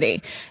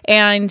University.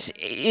 And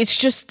it's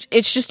just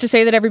to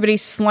say that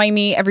everybody's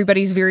slimy.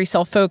 Everybody's very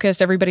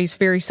self-focused. Everybody's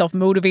very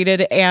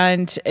self-motivated,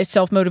 and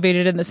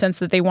self-motivated in the sense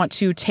that they want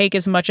to take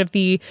as much of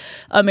the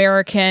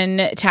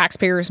American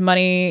taxpayers'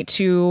 money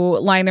to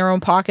line their own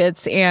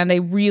pockets. And they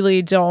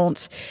really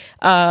don't,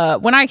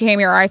 when I came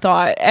here, I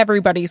thought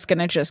everybody's going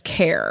to just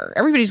care.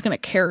 Everybody's going to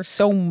care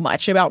so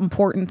much about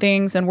important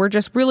things, and we're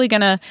just really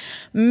going to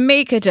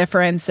make a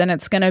difference, and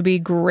it's going to be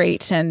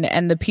great.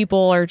 And the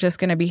people are just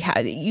going to be,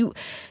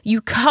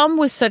 you come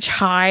with such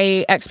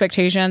high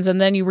expectations, and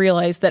then you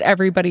realize that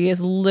everybody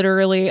is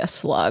literally a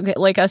slug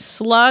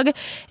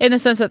in the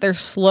sense that they're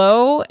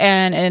slow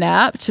and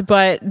inept,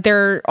 but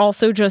they're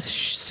also just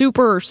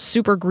super,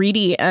 super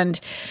greedy, and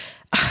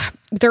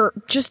they're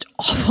just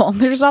awful.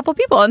 They're just awful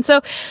people. And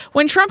so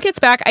when Trump gets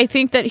back, I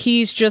think that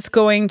he's just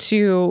going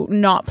to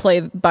not play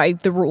by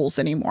the rules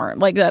anymore,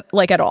 like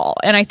at all.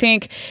 And I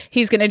think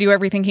he's going to do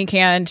everything he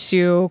can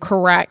to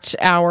correct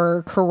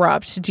our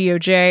corrupt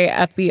DOJ,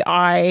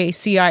 FBI,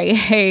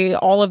 CIA,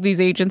 all of these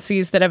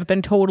agencies that have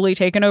been totally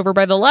taken over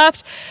by the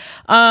left.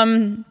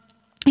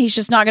 He's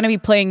just not going to be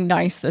playing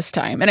nice this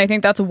time. And I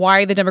think that's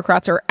why the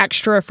Democrats are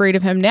extra afraid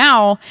of him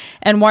now,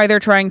 and why they're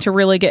trying to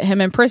really get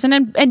him in prison.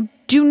 And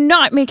do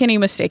not make any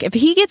mistake. If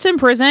he gets in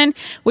prison,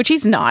 which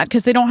he's not,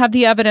 because they don't have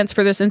the evidence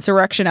for this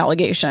insurrection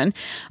allegation,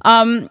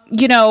 something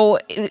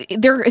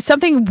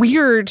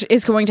weird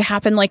is going to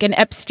happen, like an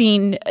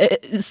Epstein,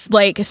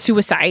 like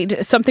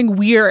suicide. Something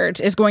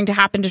weird is going to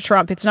happen to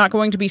Trump. It's not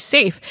going to be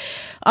safe.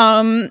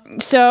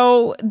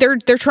 So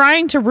they're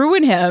trying to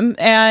ruin him,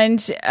 and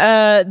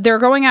they're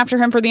going after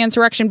him for the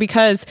insurrection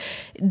because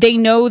they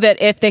know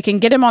that if they can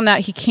get him on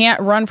that, he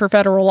can't run for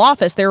federal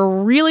office. They're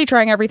really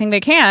trying everything they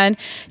can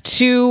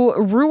to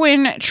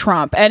ruin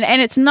Trump.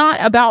 And it's not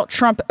about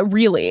Trump,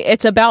 really.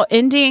 It's about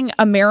ending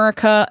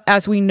America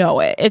as we know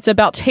it. It's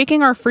about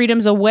taking our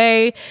freedoms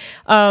away,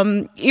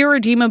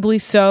 irredeemably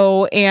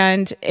so,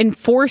 and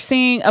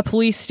enforcing a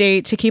police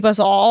state to keep us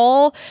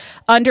all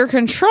under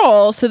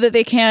control so that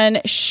they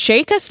can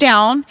shake us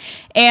down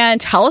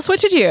and tell us what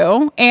to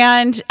do,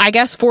 and I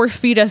guess force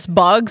feed us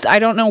bugs. I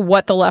don't know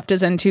what the left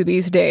is into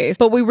these days,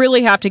 but we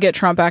really have to get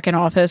Trump back in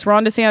office.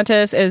 Ron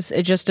DeSantis is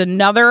just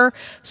another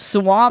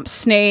swamp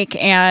snake,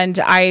 and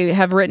I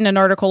have written an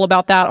article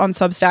about that on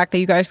Substack that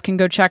you guys can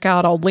go check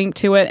out. I'll link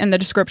to it in the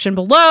description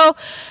below.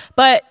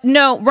 But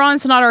no,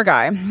 Ron's not our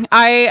guy.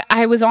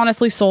 I was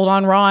honestly sold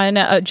on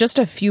Ron just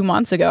a few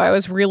months ago.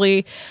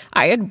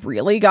 I had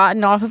really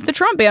gotten off of the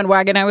Trump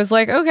bandwagon. I was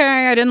like,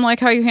 okay, I didn't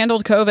like how you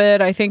handled COVID.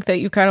 I think that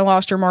you kind of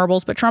lost your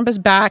marbles, but Trump is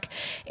back,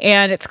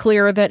 and it's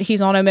clear that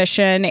he's on a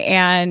mission.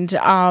 And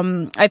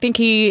I think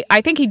he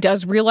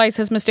does realize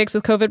his mistakes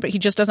with COVID, but he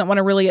just doesn't want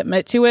to really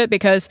admit to it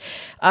because,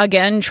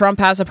 again, Trump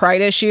has a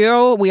pride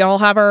issue. We all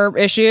have our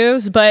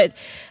issues, but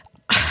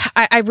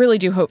I really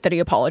do hope that he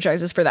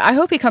apologizes for that. I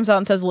hope he comes out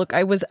and says, look,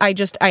 I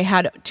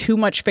had too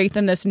much faith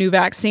in this new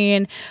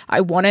vaccine. I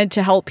wanted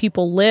to help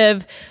people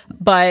live,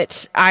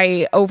 but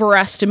I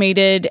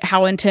overestimated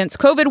how intense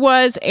COVID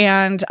was,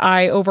 and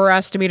I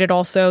overestimated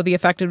also the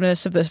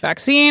effectiveness of this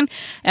vaccine,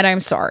 and I'm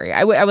sorry.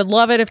 I would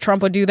love it if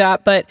Trump would do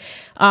that, but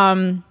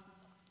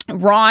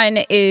Ron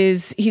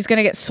he's going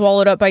to get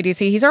swallowed up by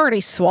DC. He's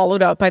already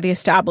swallowed up by the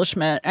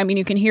establishment. I mean,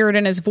 you can hear it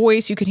in his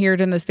voice. You can hear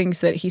it in the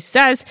things that he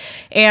says.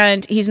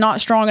 And he's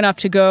not strong enough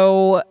to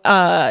go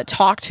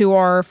talk to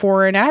our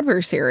foreign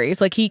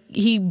adversaries. Like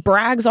he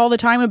brags all the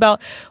time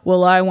about,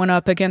 well, I went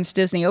up against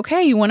Disney.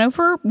 Okay, you went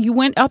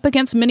up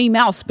against Minnie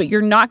Mouse, but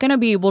you're not going to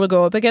be able to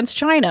go up against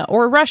China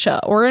or Russia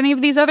or any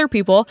of these other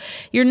people.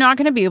 You're not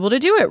going to be able to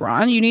do it,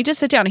 Ron. You need to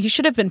sit down. He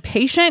should have been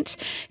patient.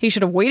 He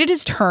should have waited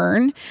his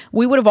turn.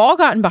 We would have all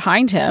gotten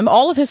behind him.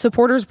 All of his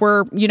supporters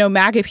were,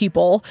 MAGA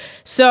people.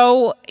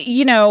 So,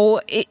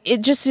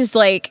 it just is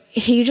like,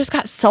 he just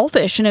got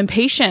selfish and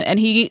impatient, and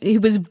he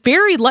was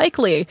very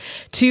likely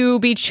to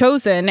be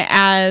chosen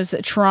as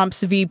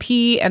Trump's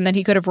VP, and then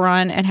he could have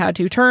run and had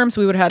 2 terms.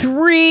 We would have had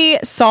 3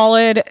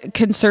 solid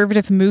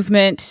conservative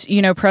movement,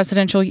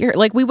 presidential year.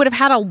 Like, we would have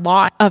had a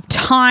lot of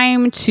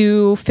time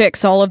to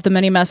fix all of the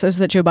many messes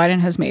that Joe Biden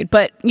has made.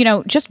 But,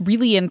 just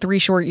really in 3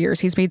 short years,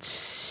 he's made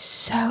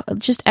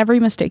just every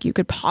mistake you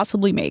could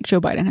possibly make,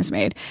 Joe Biden has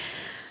made.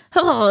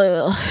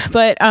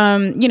 But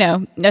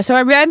so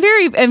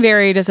I'm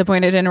very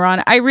disappointed in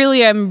Ron. I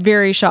really am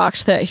very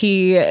shocked that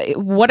he,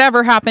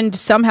 whatever happened,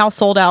 somehow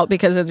sold out,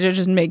 because it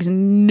just makes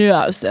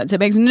no sense. It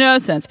makes no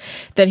sense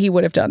that he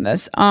would have done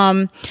this.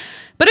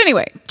 But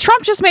anyway,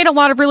 Trump just made a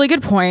lot of really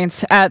good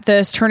points at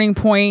this Turning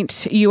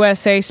Point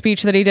USA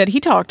speech that he did. He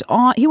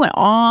went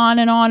on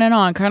and on and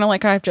on, kind of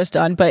like I've just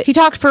done. But he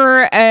talked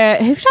for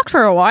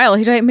a while.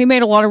 He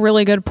made a lot of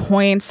really good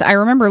points. I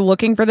remember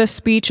looking for this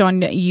speech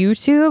on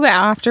YouTube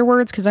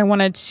afterwards because I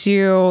wanted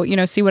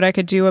to, see what I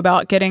could do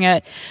about getting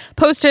it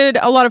posted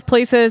a lot of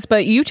places.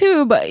 But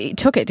YouTube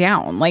took it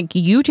down. Like,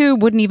 YouTube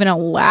wouldn't even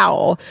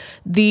allow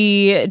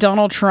the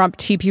Donald Trump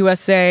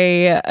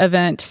TPUSA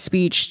event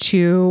speech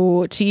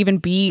to even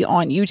be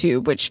on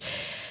YouTube, which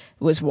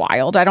was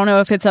wild. I don't know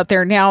if it's up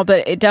there now,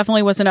 but it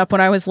definitely wasn't up when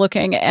I was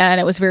looking,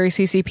 and it was very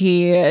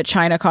CCP,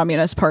 China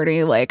Communist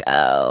Party,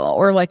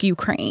 or like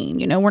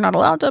Ukraine. We're not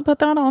allowed to put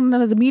that on.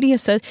 The media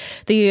said,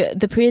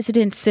 the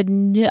president said,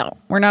 no,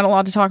 we're not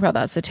allowed to talk about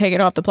that, so take it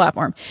off the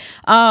platform.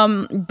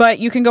 But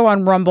you can go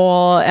on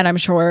Rumble, and I'm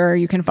sure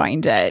you can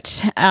find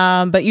it.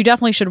 But you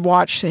definitely should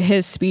watch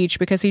his speech,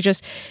 because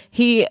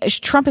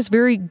Trump is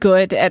very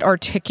good at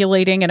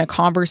articulating in a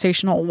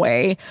conversational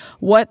way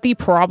what the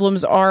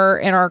problems are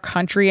in our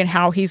country and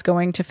how he's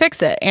going to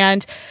fix it.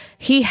 And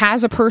he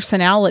has a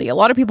personality. A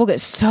lot of people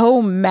get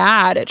so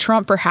mad at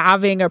Trump for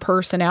having a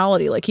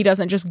personality. Like, he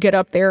doesn't just get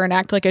up there and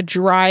act like a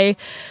dry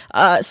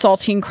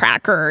saltine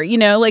cracker.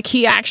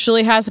 He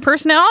actually has a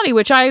personality,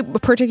 which I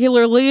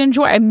particularly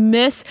enjoy. I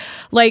miss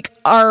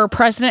our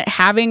president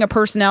having a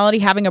personality,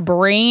 having a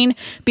brain,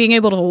 being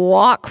able to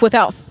walk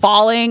without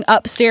falling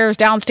upstairs,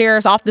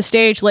 downstairs, off the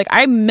stage.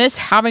 I miss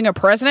having a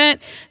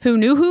president who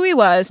knew who he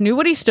was, knew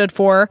what he stood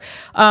for,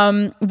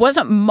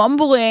 wasn't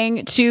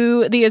mumbling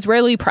to the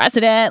Israeli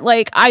president.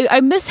 Like,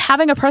 I miss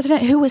having a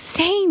president who was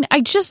sane.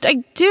 I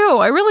do.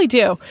 I really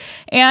do.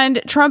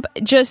 And Trump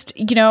just,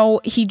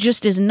 he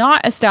just is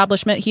not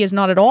establishment. He is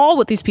not at all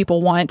what these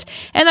people want.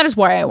 And that is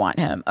why I want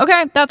him.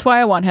 Okay. That's why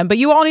I want him. But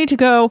you all need to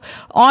go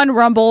on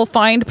Rumble,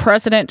 find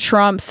President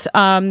Trump's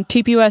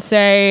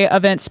TPUSA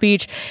event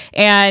speech.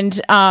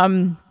 And,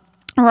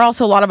 there were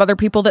also a lot of other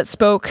people that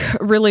spoke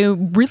really,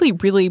 really,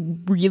 really,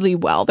 really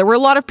well. There were a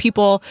lot of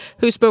people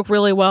who spoke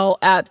really well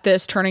at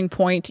this Turning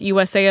Point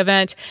USA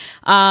event.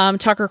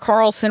 Tucker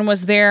Carlson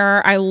was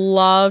there. I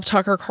love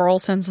Tucker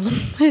Carlson's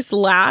his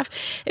laugh.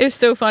 It was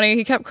so funny.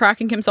 He kept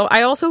cracking himself.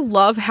 I also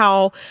love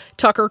how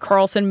Tucker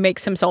Carlson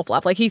makes himself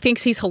laugh. Like, he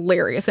thinks he's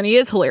hilarious, and he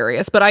is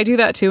hilarious, but I do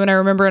that too. And I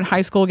remember in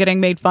high school getting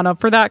made fun of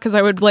for that, because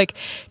I would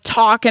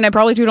talk, and I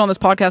probably do it on this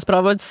podcast, but I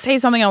would say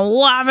something and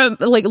laugh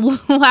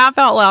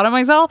out loud at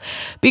myself,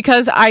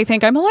 because I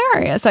think I'm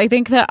hilarious. I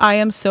think that I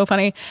am so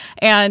funny,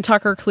 and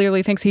Tucker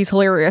clearly thinks he's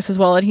hilarious as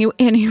well, and he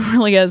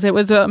really is. It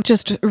was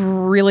just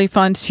really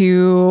fun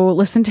to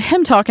listen to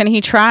him talk, and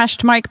he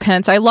trashed Mike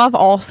Pence. I love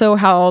also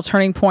how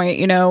Turning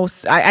Point,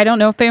 I don't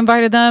know if they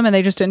invited them and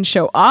they just didn't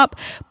show up,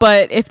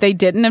 but if they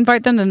didn't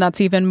invite them, then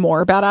that's even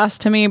more badass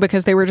to me,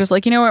 because they were just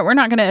like, you know what, we're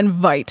not going to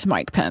invite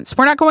Mike Pence.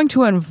 We're not going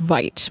to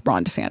invite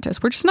Ron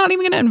DeSantis. We're just not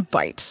even going to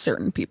invite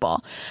certain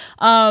people.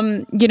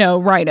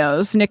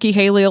 Rhinos, Nikki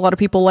Haley. A lot of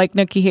people like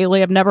Nikki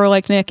Haley. I've never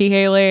liked Nikki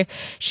Haley.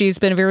 She's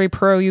been very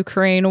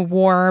pro-Ukraine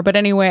war. But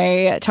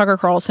anyway, Tucker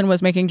Carlson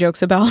was making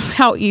jokes about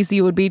how easy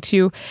it would be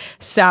to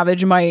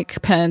savage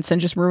Mike Pence and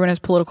just ruin his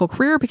political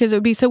career, because it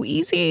would be so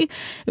easy. It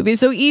would be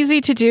so easy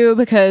to do,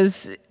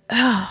 because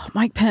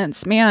Mike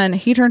Pence, man,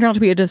 he turned out to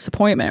be a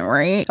disappointment,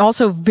 right?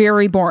 Also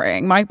very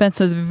boring. Mike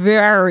Pence is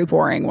very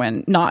boring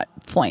when not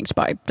flanked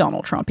by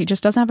Donald Trump. He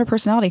just doesn't have a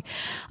personality.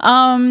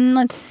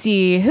 Let's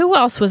see. Who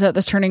else was at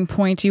this Turning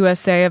Point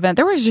USA event?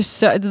 There was just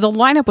the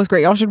lineup was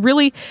great. Y'all should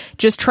really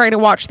just try to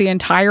watch the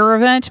entire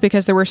event,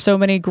 because there were so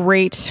many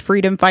great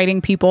freedom fighting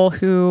people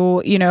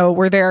who,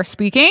 were there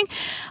speaking.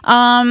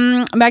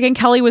 Megyn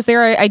Kelly was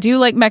there. I do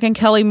like Megyn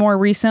Kelly more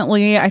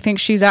recently. I think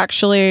she's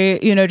actually,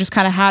 just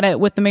kind of had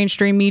it with the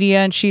mainstream media,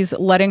 and she's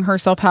letting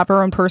herself have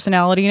her own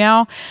personality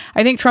now.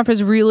 I think Trump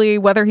has really,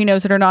 whether he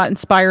knows it or not,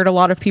 inspired a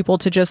lot of people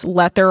to just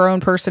let their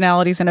own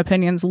personalities and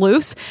opinions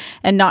loose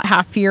and not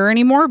have fear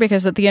anymore,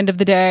 because at the end of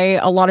the day,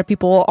 a lot of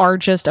people are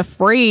just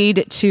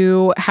afraid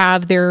to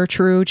have their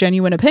true,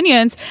 genuine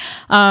opinions,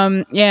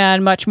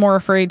 and much more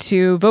afraid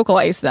to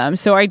vocalize them.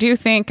 So I do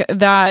think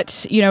that,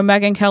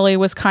 Megyn Kelly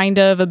was kind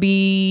of a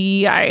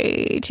bitch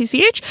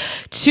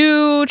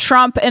to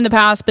Trump in the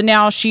past, but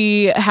now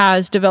she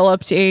has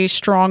developed a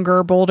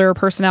stronger, bolder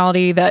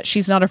personality that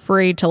she's not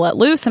afraid to let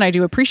loose, and I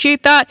do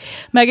appreciate that.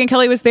 Megyn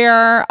Kelly was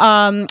there.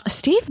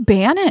 Steve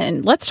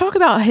Bannon, let's talk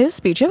about his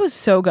speech. It was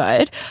so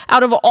good.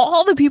 Out of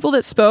all the people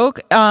that spoke,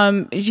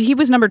 he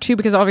was number 2,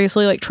 because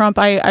obviously, like Trump,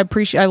 I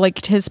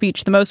liked his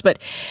speech the most, but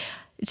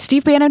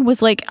Steve Bannon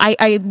was like,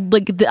 I'm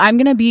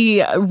going to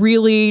be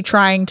really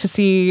trying to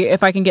see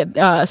if I can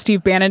get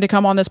Steve Bannon to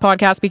come on this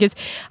podcast, because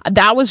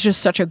that was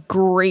just such a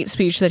great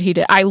speech that he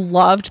did. I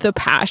loved the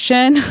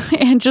passion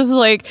and just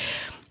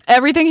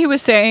everything he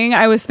was saying.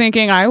 I was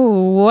thinking,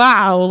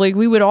 wow,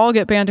 we would all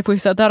get banned if we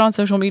said that on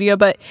social media,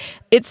 but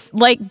it's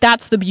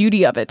that's the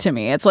beauty of it to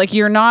me. It's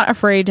you're not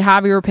afraid to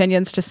have your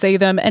opinions, to say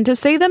them, and to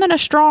say them in a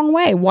strong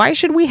way. Why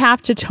should we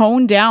have to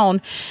tone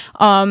down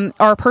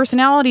our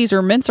personalities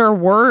or mince our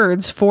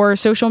words for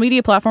social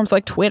media platforms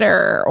like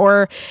Twitter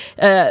or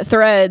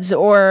Threads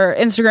or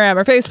Instagram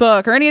or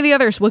Facebook or any of the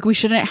others? We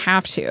shouldn't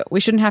have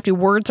to.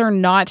 Words are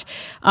not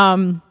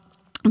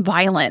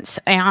violence,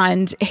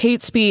 and hate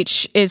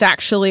speech is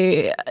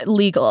actually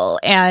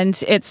legal,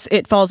 and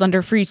it falls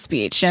under free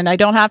speech, and I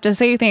don't have to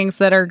say things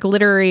that are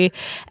glittery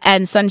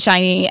and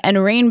sunshiny and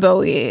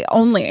rainbowy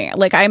only.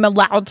 I'm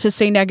allowed to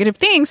say negative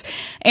things,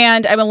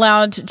 and I'm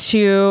allowed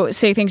to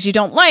say things you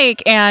don't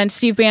like, and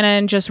Steve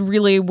Bannon just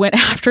really went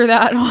after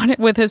that on it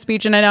with his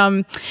speech,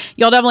 and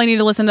y'all definitely need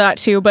to listen to that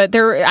too. But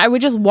I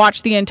would just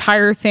watch the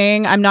entire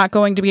thing. I'm not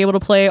going to be able to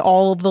play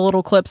all of the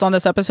little clips on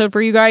this episode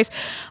for you guys.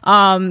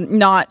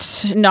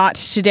 Not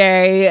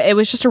today. It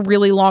was just a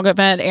really long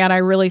event, and I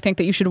really think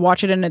that you should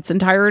watch it in its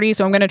entirety.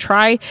 So I'm going to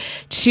try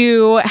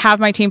to have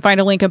my team find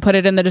a link and put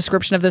it in the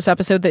description of this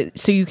episode,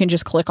 so you can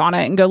just click on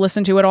it and go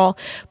listen to it all.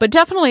 But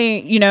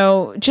definitely,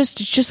 just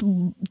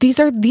these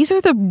are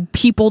the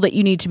people that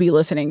you need to be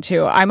listening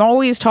to. I'm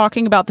always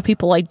talking about the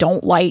people I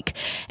don't like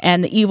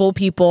and the evil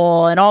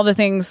people and all the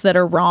things that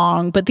are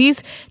wrong. But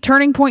these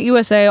Turning Point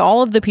USA,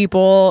 all of the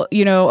people,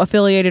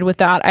 affiliated with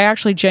that, I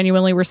actually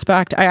genuinely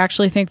respect. I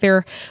actually think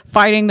they're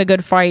fighting the good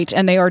good fight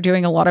and they are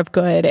doing a lot of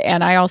good.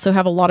 And I also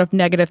have a lot of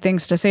negative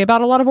things to say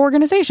about a lot of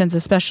organizations,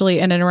 especially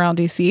in and around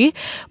DC.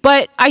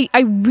 But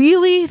I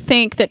really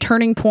think that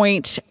Turning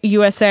Point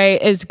USA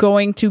is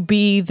going to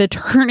be the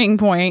turning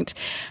point,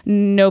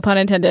 no pun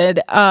intended,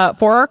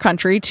 for our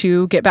country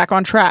to get back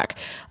on track.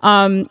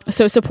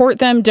 So support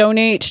them,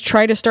 donate,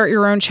 try to start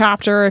your own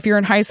chapter if you're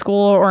in high school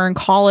or in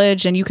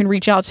college, and you can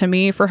reach out to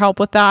me for help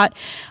with that.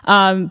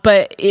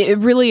 But it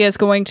really is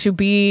going to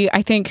be,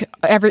 I think,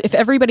 if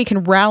everybody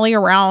can rally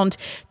around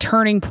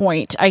Turning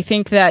Point, I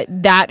think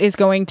that is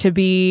going to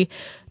be,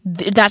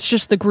 that's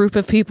just the group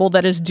of people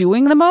that is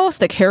doing the most,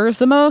 that cares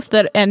the most,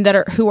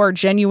 who are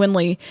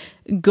genuinely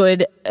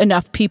good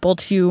enough people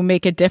to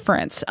make a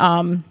difference.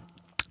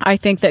 I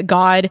think that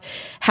God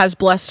has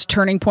blessed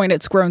Turning Point.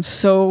 It's grown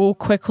so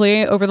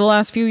quickly over the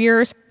last few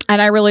years.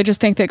 And I really just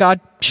think that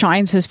God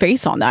shines his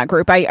face on that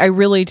group. I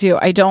really do.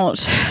 I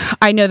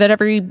know that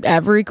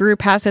every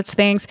group has its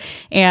things.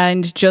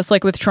 And just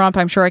like with Trump,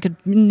 I'm sure I could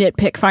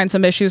find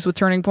some issues with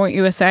Turning Point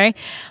USA,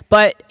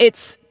 but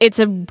it's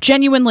a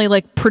genuinely,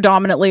 like,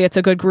 predominantly it's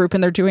a good group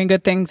and they're doing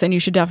good things and you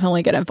should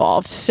definitely get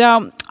involved.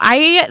 So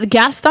I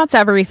guess that's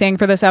everything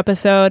for this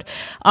episode.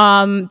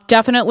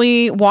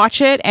 Definitely watch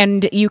it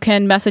and you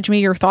can message me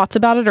your thoughts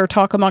about it or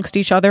talk amongst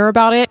each other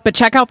about it, but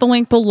check out the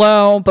link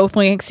below, both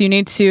links. You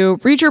need to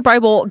read your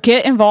Bible,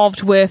 get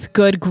involved with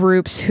good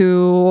groups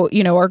who,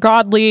 are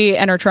godly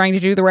and are trying to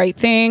do the right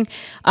thing.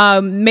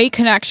 Make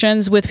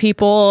connections with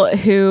people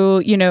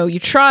who, you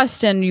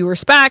trust and you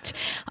respect.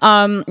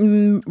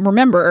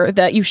 Remember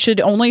that you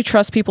should only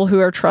trust people who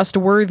are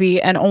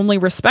trustworthy and only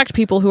respect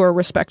people who are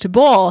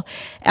respectable,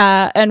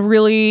 and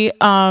really,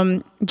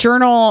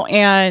 journal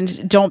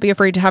and don't be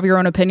afraid to have your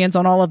own opinions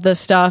on all of this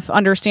stuff.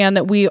 Understand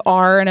that we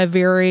are in a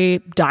very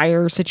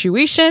dire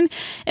situation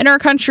in our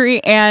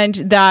country, and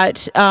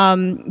that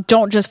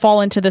don't just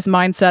fall into this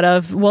mindset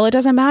of, well, it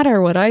doesn't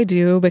matter what I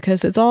do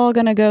because it's all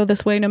going to go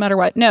this way no matter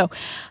what. No,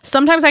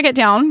 sometimes I get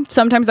down.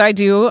 Sometimes I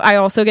do. I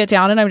also get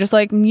down and I'm just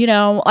like,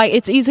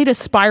 it's easy to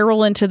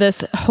spiral into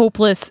this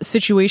hopeless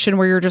situation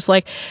where you're just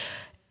like,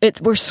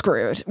 we're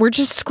screwed. We're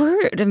just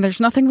screwed and there's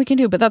nothing we can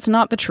do. But that's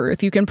not the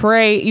truth. You can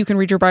pray, you can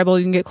read your Bible,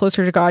 you can get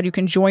closer to God, you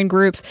can join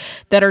groups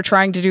that are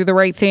trying to do the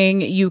right thing.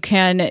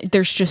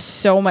 There's just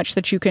so much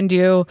that you can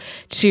do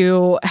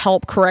to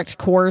help correct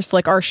course.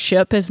 Like, our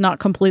ship is not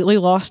completely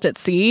lost at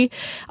sea.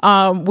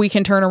 We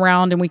can turn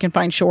around and we can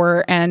find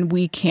shore and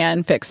we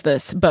can fix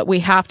this, but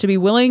we have to be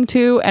willing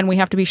to, and we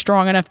have to be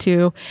strong enough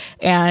to,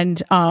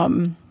 and,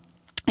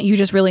 you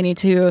just really need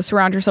to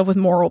surround yourself with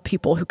moral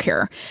people who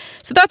care.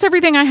 So that's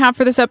everything I have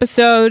for this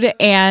episode,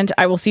 and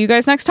I will see you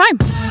guys next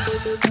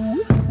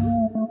time.